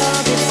 heard it all.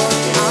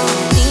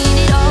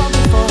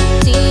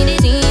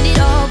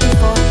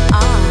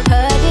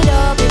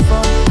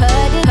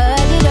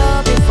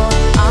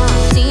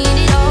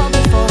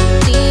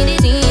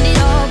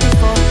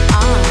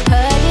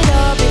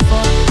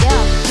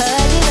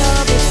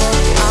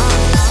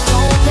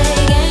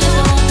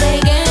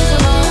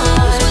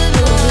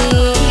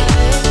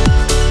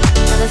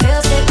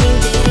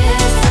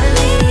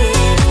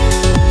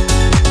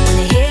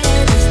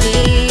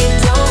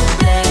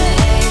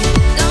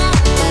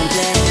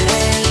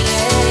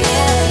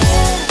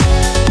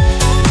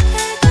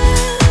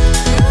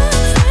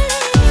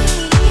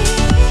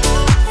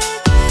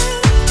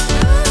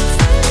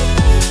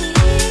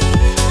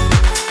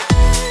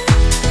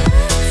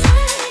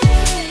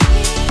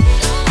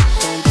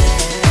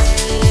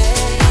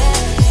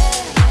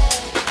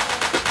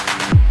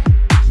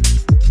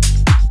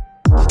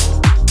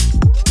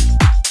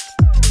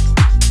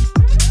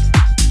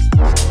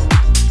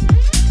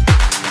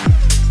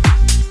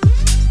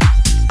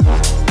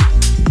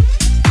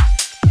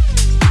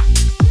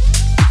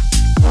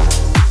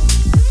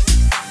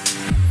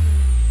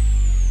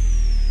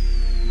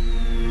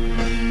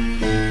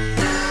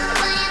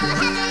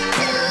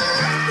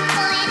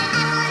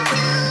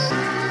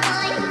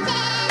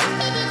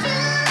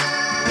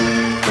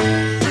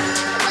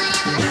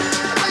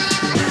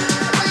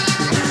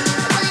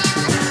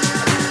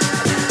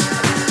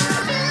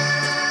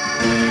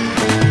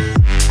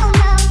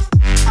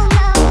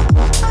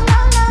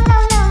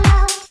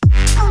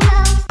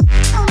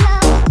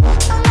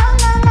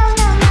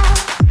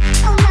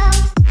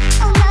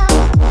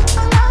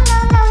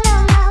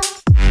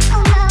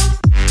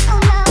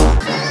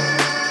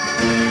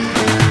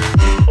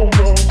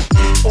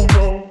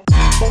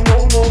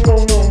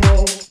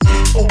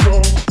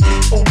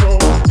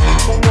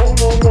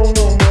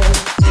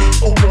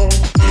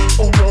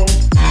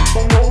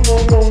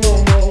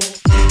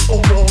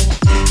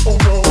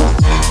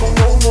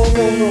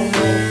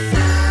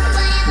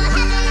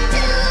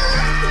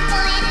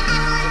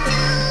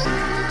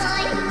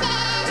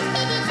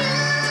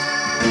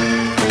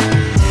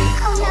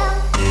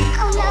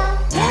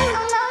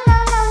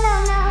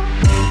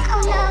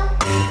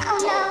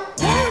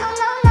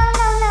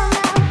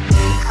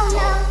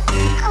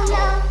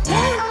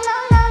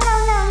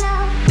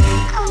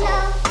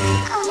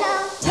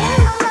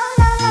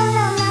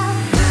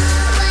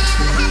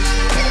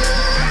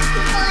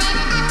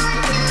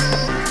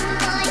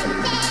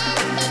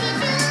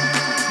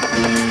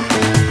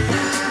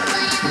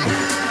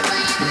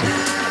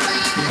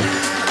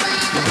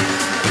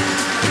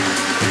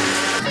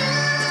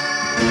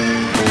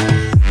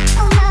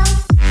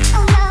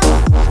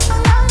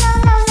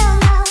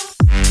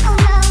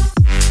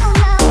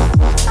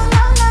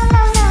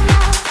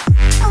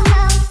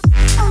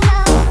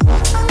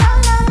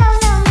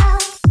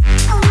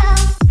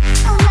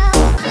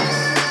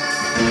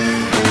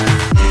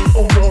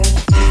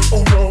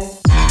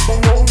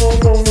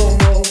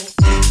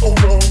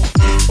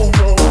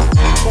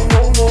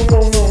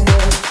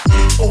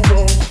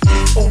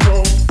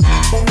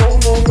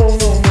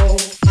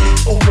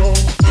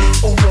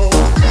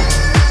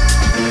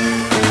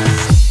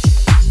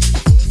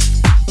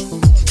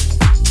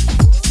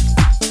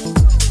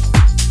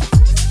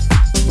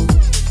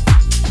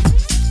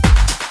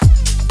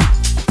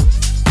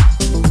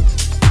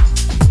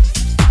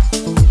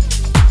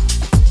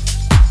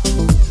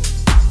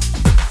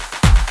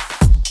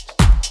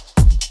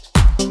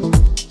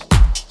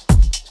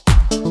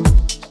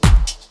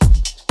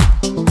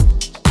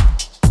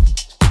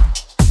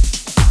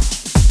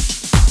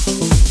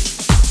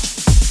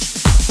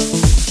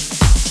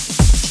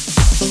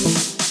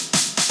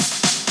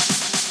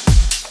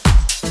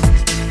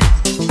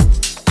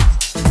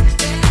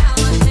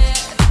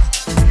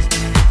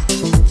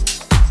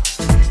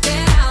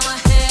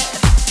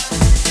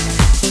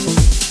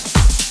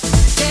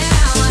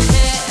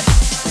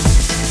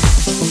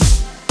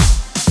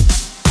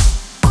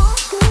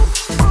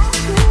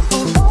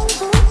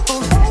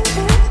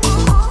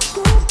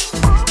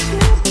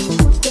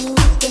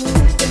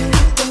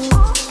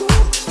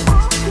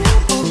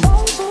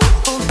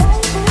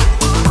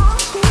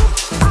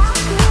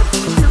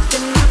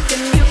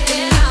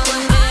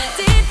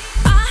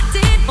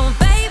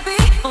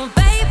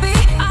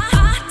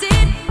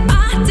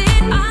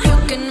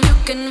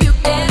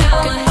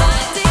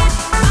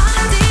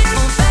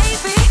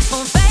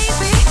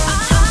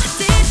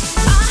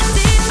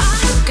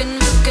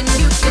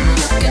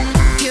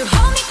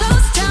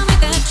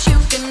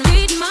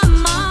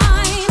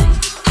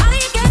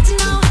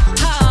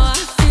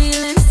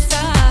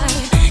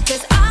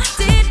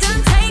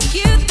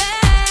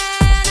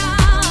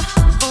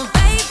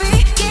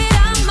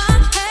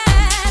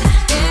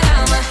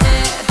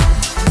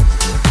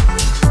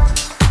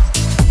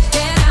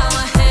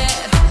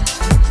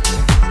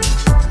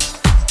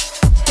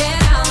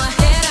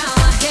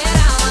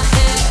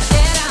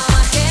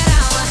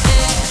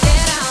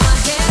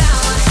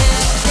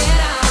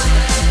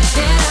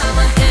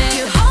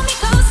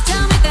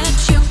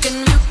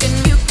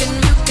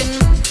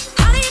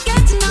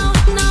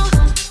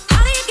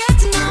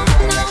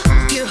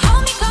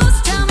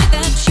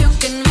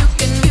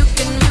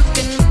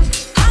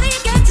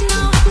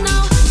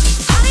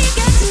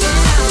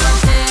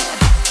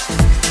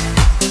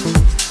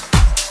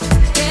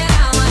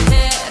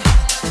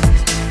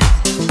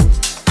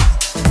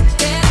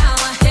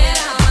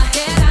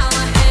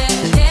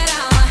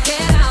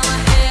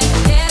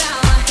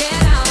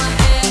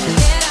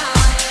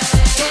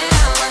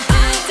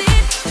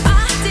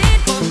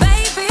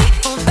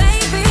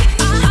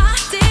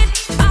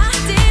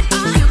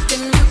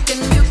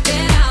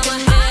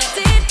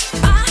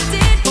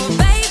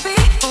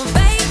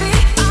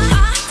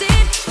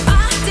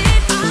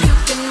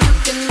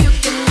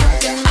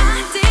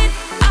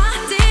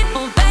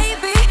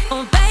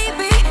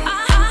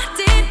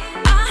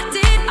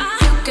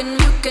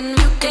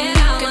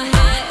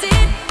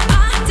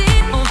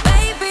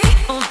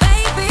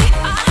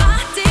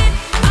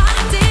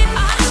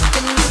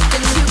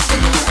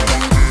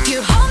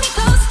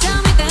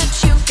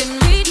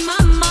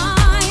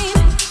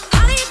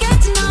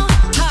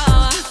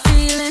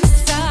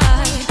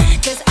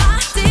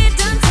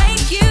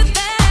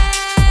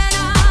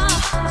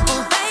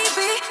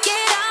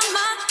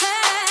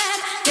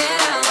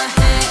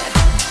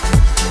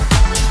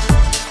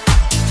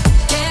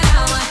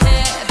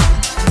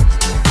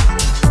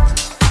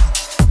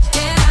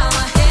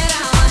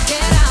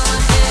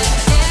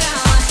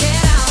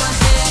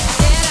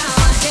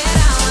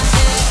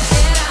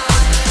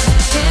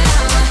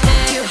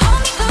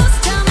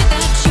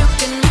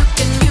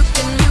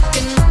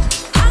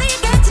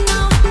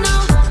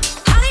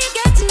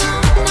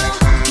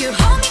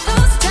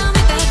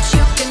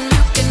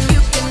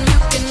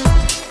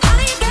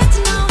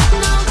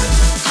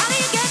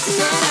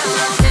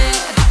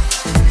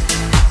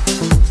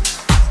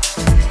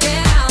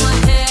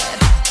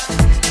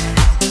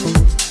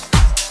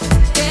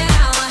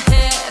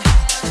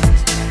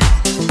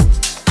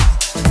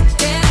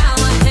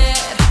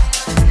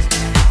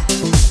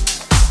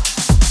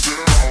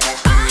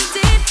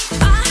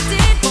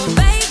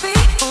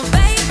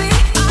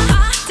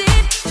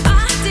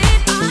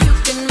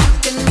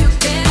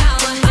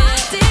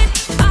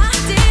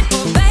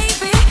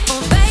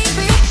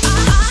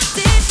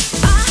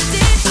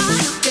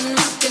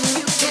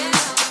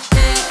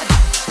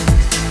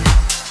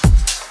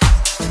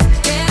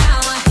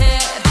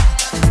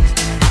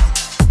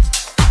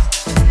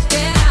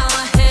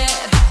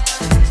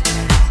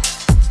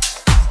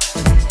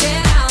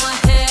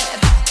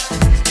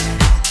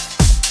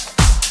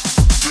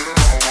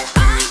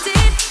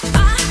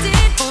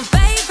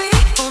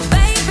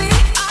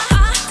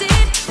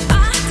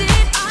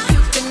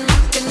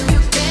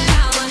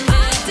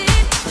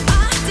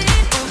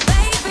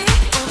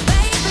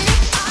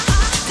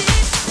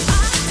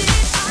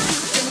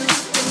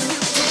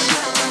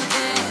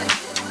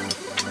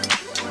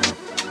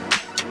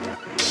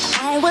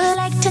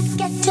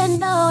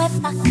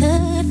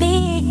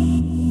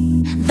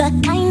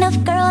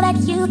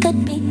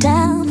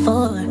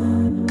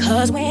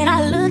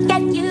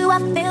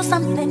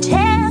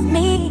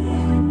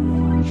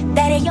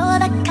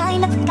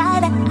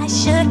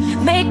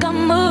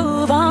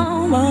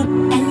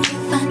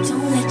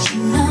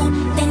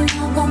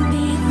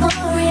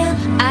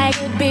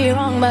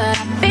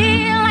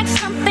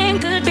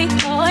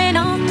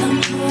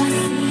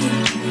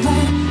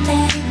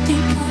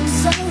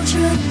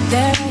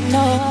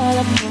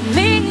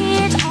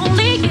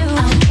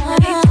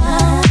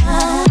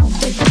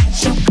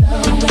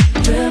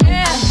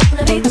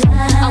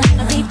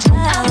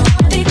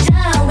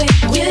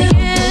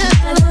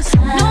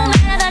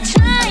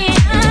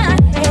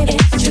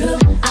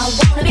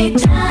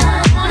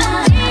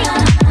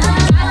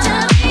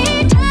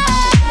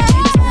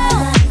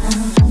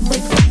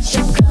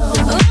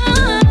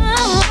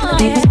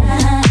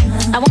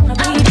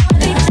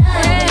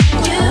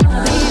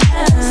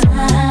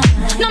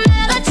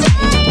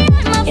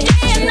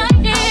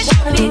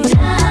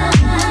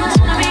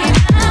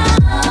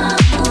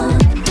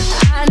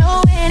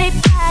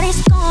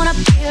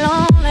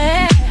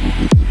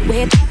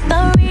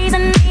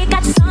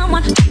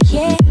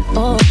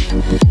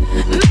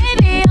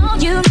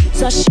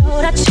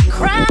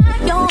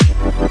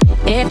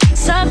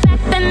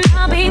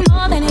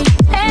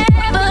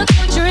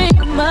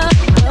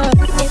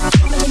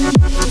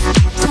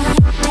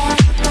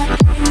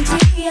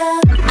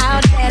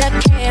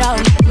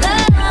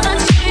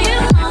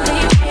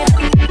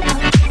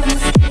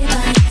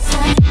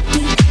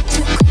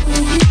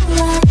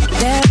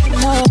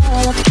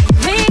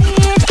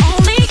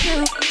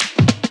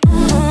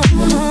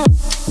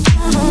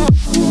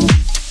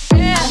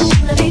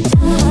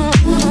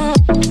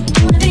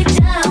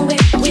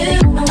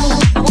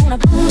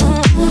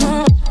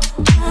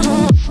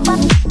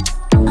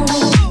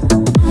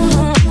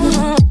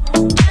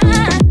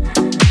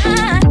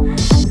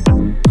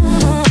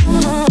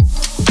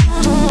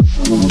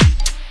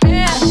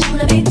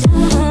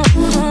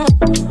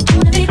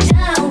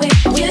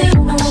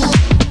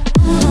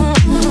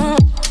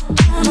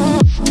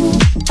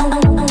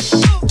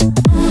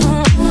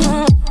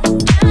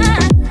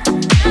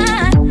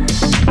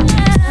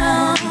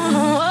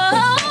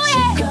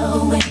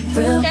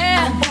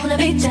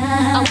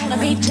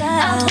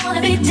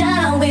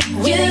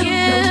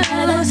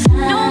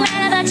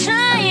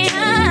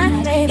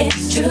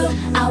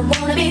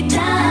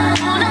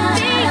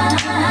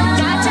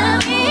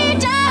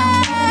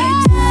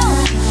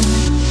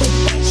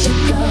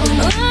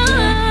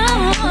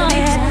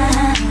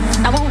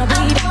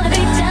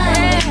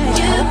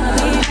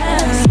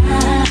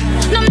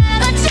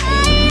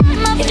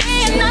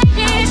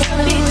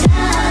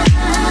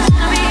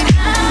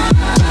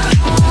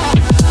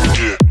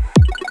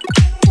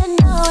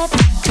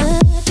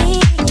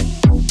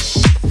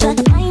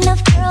 The kind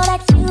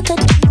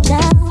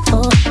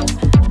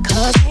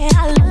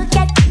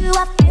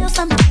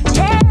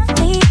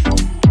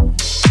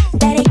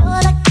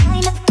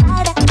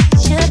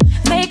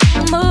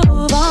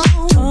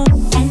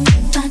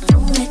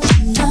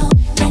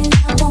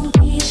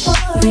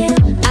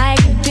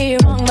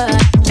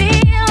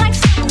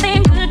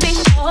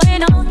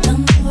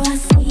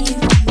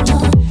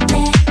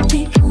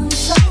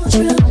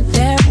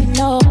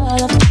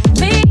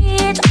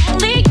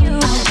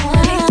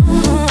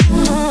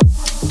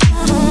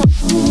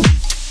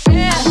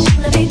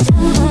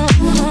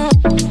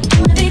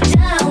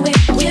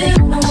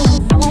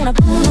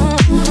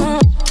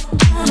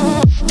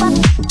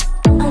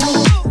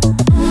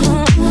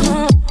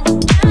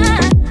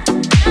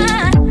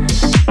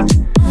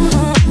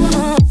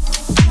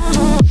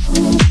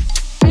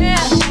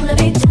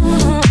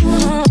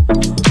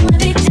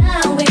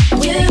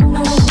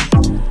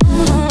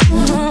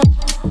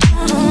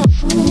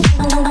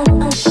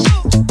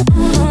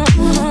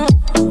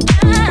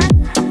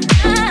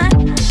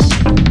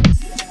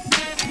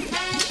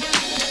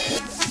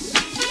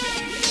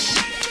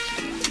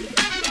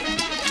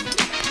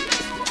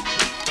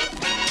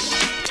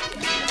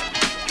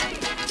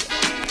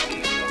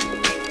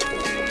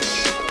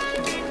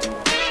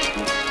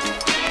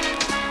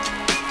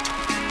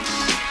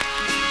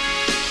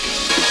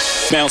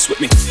Bounce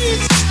with me.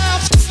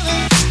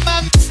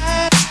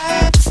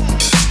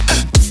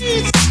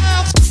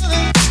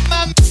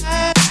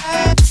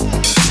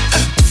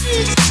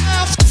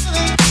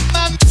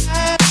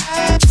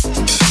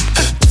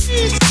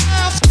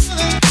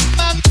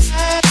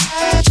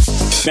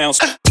 Bounce.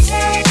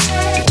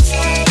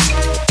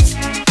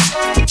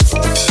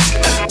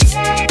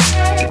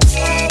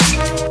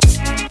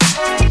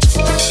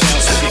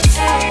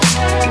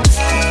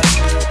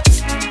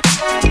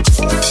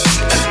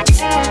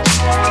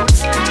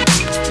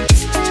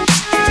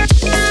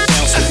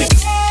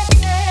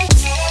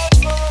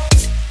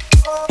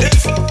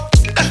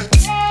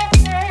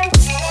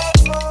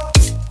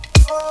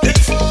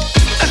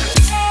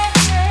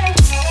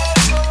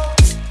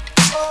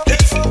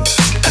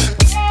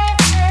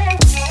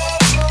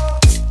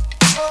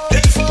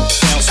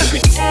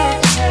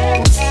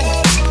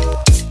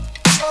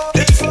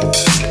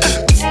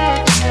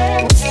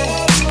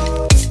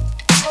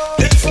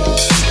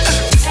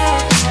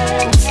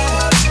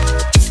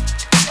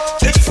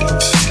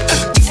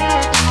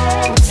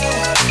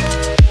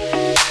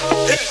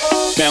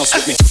 Bounce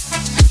with me.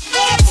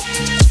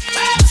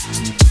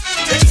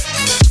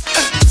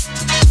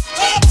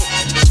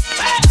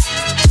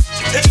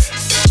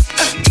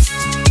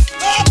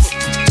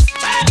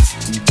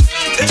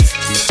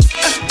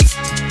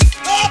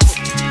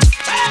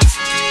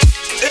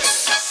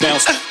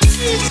 Bounce.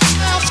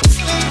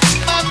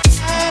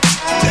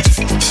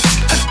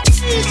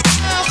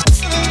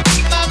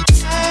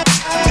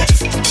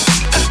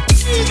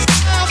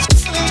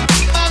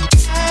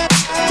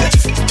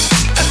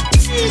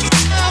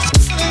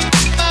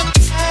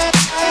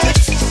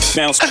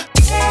 Bounce.